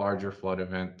larger flood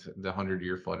event, the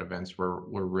 100-year flood events, where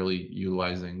we're really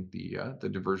utilizing the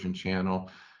diversion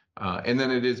channel, and then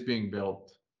it is being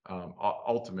built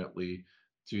ultimately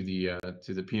to the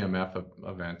PMF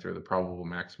event, or the probable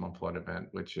maximum flood event,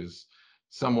 which is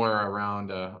somewhere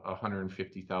around a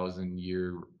 150,000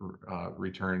 year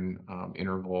return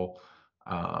interval,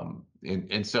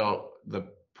 and so the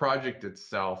project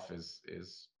itself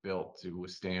is built to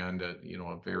withstand a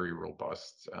very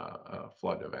robust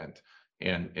flood event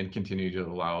and continue to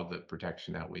allow the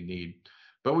protection that we need.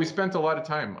 But we spent a lot of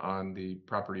time on the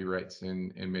property rights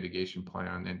and mitigation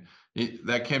plan, and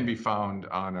that can be found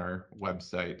on our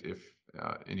website if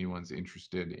anyone's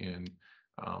interested in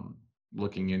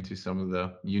looking into some of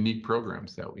the unique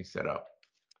programs that we set up.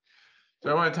 So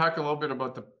I want to talk a little bit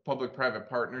about the public-private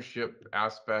partnership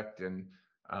aspect and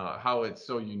how it's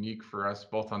so unique for us,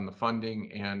 both on the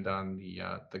funding and on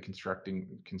the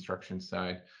construction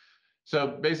side. So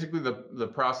basically, the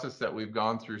process that we've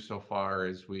gone through so far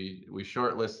is we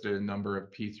shortlisted a number of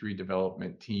P3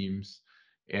 development teams,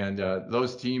 and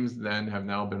those teams then have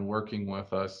now been working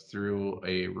with us through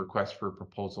a request for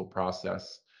proposal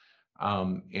process.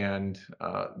 And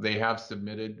they have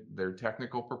submitted their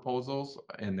technical proposals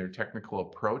and their technical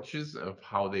approaches of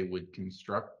how they would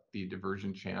construct the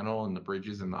diversion channel and the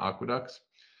bridges and the aqueducts.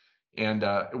 And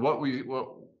what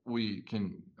we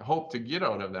can hope to get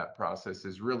out of that process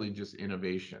is really just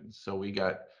innovation. So we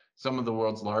got some of the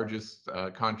world's largest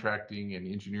contracting and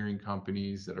engineering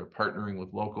companies that are partnering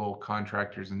with local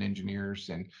contractors and engineers,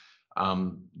 and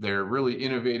they're really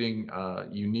innovating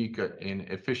unique and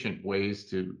efficient ways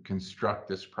to construct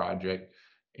this project.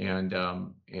 And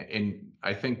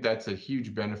I think that's a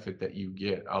huge benefit that you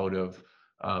get out of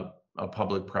a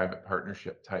public-private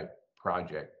partnership type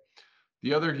project.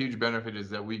 The other huge benefit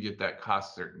is that we get that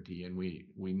cost certainty, and we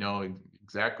know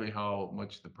exactly how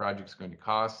much the project's going to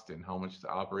cost and how much the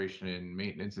operation and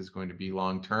maintenance is going to be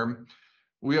long term.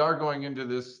 We are going into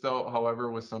this, though, however,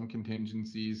 with some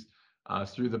contingencies.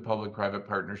 Through the public-private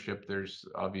partnership, there's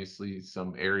obviously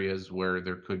some areas where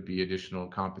there could be additional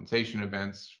compensation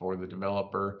events for the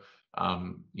developer,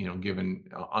 given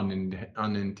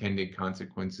unintended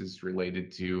consequences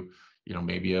related to,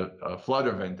 maybe a flood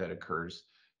event that occurs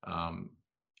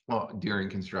during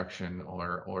construction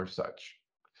or such.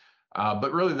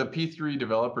 But really, the P3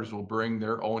 developers will bring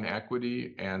their own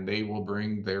equity, and they will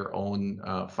bring their own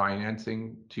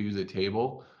financing to the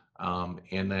table.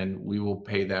 And then we will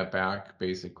pay that back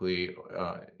basically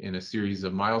in a series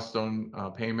of milestone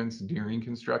payments during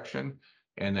construction,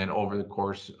 and then over the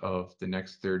course of the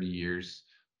next 30 years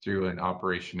through an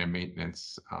operation and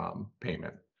maintenance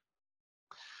payment.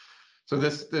 So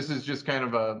this is just kind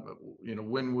of a,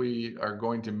 when we are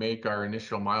going to make our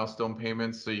initial milestone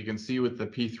payments. So you can see with the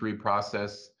P3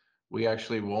 process, we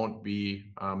actually won't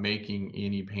be making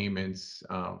any payments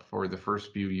for the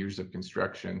first few years of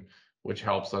construction, which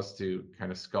helps us to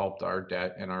kind of sculpt our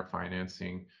debt and our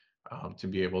financing to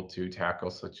be able to tackle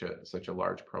such a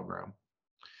large program.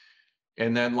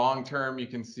 And then long term, you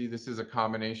can see this is a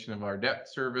combination of our debt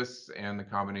service and the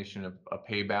combination of a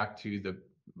payback to the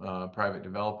private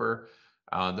developer.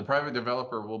 The private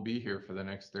developer will be here for the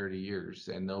next 30 years,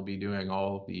 and they'll be doing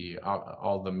all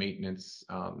the maintenance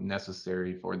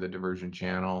necessary for the diversion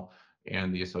channel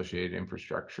and the associated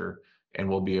infrastructure, and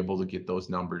we'll be able to get those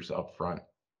numbers up front.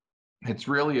 It's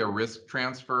really a risk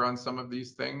transfer on some of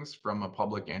these things from a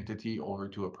public entity over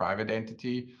to a private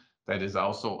entity that is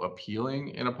also appealing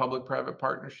in a public-private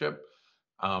partnership.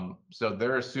 So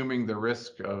they're assuming the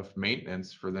risk of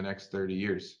maintenance for the next 30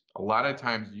 years. A lot of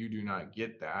times you do not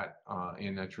get that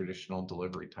in a traditional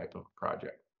delivery type of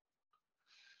project.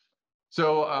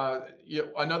 So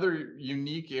another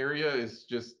unique area is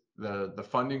just the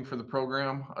funding for the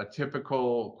program. A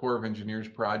typical Corps of Engineers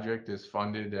project is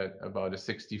funded at about a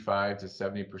 65 to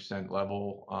 70%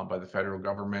 level by the federal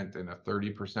government and a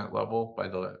 30% level by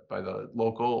the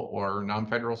local or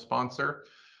non-federal sponsor.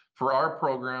 For our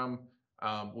program,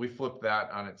 we flip that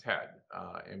on its head,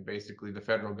 and basically the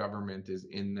federal government is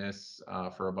in this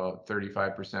for about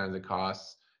 35% of the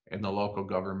costs, and the local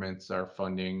governments are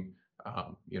funding,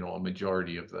 a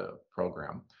majority of the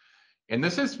program. And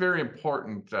this is very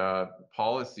important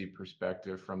policy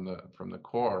perspective from the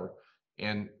Corps,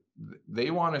 and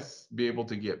they want to be able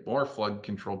to get more flood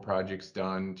control projects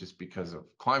done just because of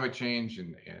climate change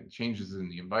and changes in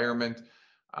the environment.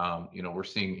 We're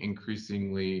seeing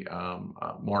increasingly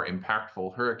more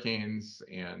impactful hurricanes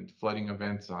and flooding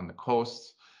events on the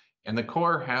coasts, and the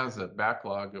Corps has a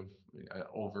backlog of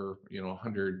over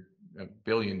 $100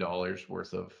 billion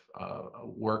worth of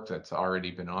work that's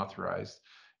already been authorized,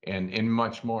 and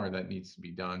much more that needs to be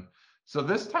done. So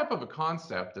this type of a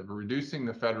concept of reducing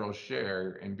the federal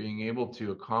share and being able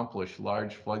to accomplish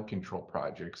large flood control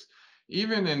projects,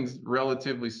 even in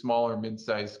relatively smaller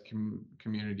mid-sized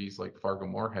communities like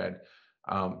Fargo-Moorhead,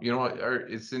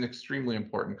 it's an extremely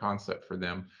important concept for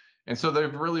them. And so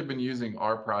they've really been using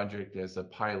our project as a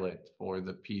pilot for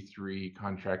the P3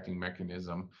 contracting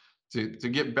mechanism to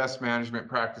get best management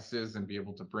practices and be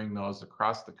able to bring those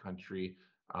across the country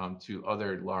to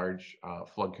other large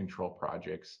flood control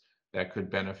projects that could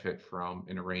benefit from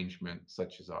an arrangement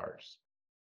such as ours.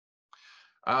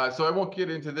 So I won't get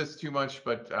into this too much,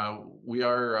 but we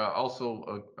are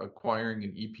also acquiring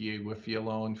an EPA WIFIA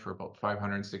loan for about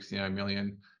 $569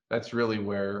 million. That's really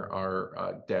where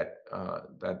our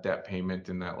that debt payment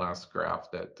in that last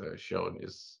graph that showed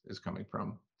is coming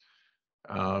from.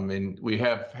 And we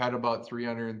have had about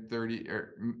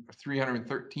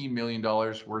 $313 million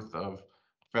worth of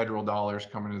federal dollars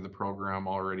coming into the program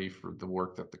already for the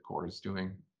work that the Corps is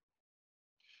doing.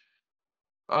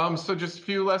 So just a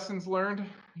few lessons learned.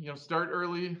 Start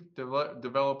early,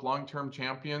 develop long-term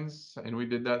champions, and we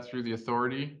did that through the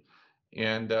authority,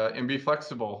 and be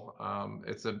flexible.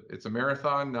 It's a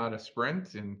marathon, not a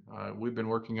sprint, and we've been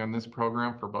working on this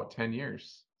program for about 10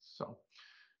 years. So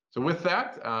with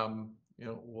that,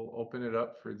 we'll open it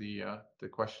up for the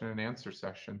question and answer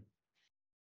session.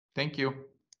 Thank you.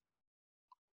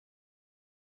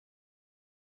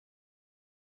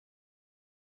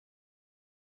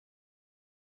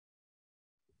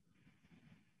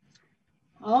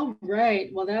 All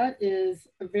right, well, that is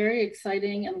a very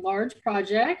exciting and large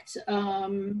project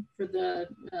for the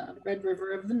Red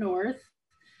River of the North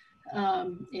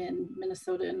in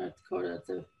Minnesota and North Dakota. It's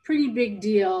a pretty big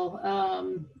deal.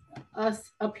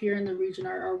 Us up here in the region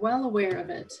are well aware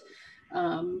of it.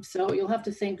 So you'll have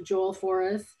to thank Joel for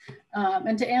us.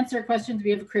 And to answer questions, we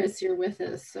have Chris here with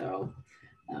us. So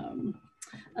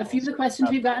a few of the questions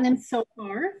we've gotten in so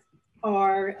far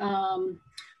are,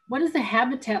 what is the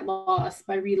habitat loss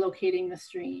by relocating the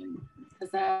stream? Is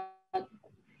that,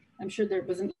 I'm sure there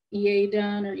was an EA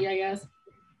done or EIS?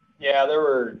 Yeah, there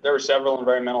were several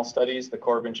environmental studies. The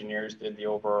Corps of Engineers did the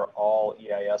overall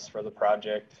EIS for the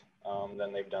project.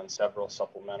 Then they've done several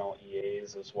supplemental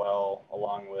EAs as well,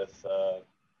 along with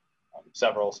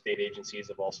several state agencies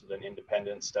have also done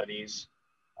independent studies.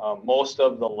 Most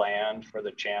of the land for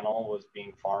the channel was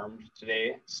being farmed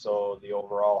today, so the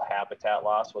overall habitat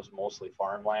loss was mostly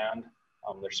farmland.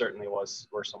 There certainly were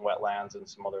some wetlands and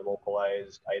some other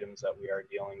localized items that we are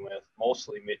dealing with,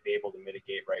 mostly be able to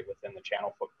mitigate right within the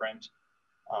channel footprint.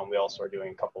 We also are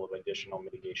doing a couple of additional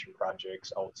mitigation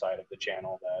projects outside of the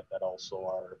channel that also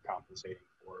are compensating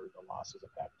for the losses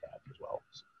of habitat as well.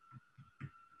 So.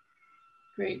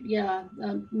 Great, yeah.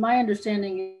 My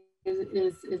understanding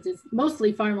is it's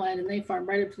mostly farmland, and they farm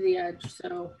right up to the edge,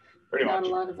 so pretty not much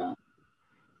a lot of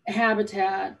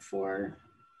habitat for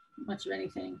much of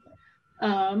anything.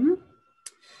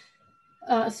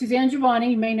 Suzanne Giovanni,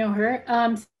 you may know her,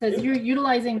 says you're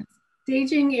utilizing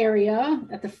staging area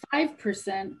at the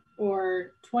 5%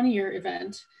 or 20-year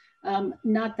event,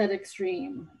 not that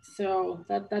extreme. So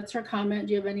that's her comment.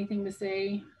 Do you have anything to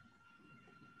say?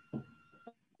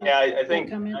 Yeah, I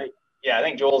think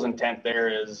Joel's intent there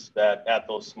is that at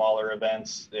those smaller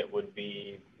events, it would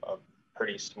be a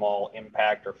pretty small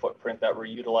impact or footprint that we're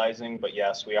utilizing. But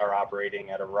yes, we are operating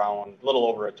at around a little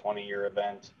over a 20-year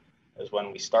event is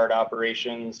when we start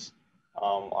operations.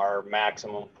 Our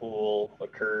maximum pool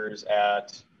occurs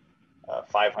at a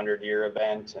 500-year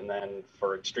event. And then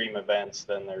for extreme events,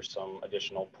 then there's some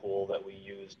additional pool that we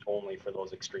used only for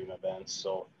those extreme events.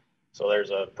 So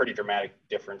there's a pretty dramatic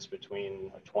difference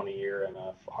between a 20-year and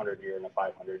a 100-year and a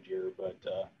 500-year. But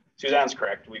Suzanne's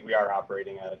correct. We are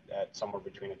operating at somewhere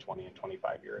between a 20 and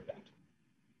 25-year event.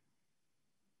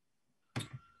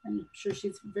 I'm sure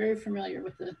she's very familiar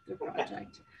with the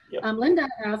project. Yep. Linda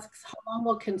asks, how long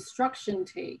will construction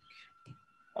take?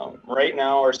 Right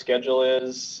now, our schedule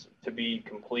is to be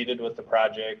completed with the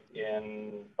project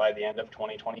by the end of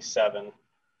 2027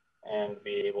 and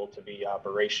be able to be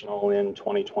operational in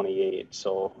 2028.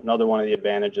 So another one of the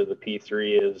advantages of the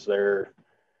P3 is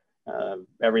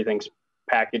everything's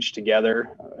packaged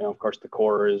together. And of course, the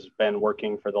Corps has been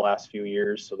working for the last few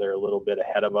years, so they're a little bit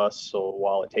ahead of us. So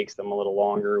while it takes them a little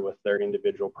longer with their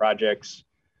individual projects,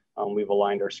 we've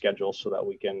aligned our schedules so that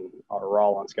we're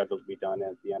all on schedule to be done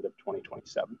at the end of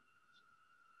 2027.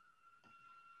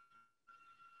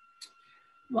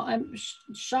 Well, I'm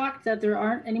shocked that there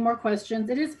aren't any more questions.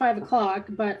 It is 5 o'clock,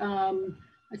 but I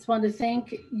just wanted to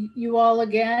thank you all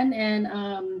again.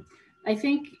 And I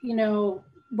think,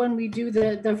 when we do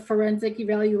the forensic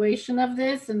evaluation of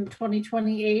this in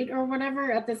 2028 or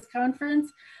whatever at this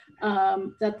conference,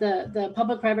 that the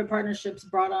public-private partnerships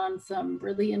brought on some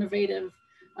really innovative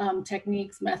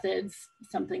techniques, methods,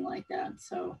 something like that.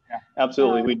 So yeah,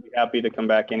 absolutely. We'd be happy to come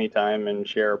back anytime and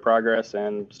share progress,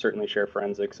 and certainly share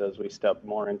forensics as we step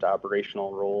more into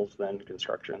operational roles than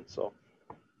construction. So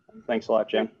thanks a lot,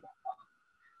 Jim.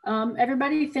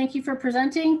 Everybody, thank you for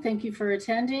presenting. Thank you for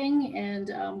attending.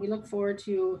 And we look forward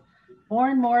to more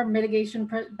and more mitigation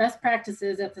best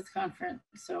practices at this conference.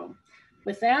 So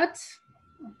with that,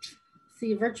 see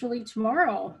you virtually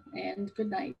tomorrow, and good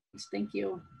night. Thank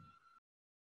you.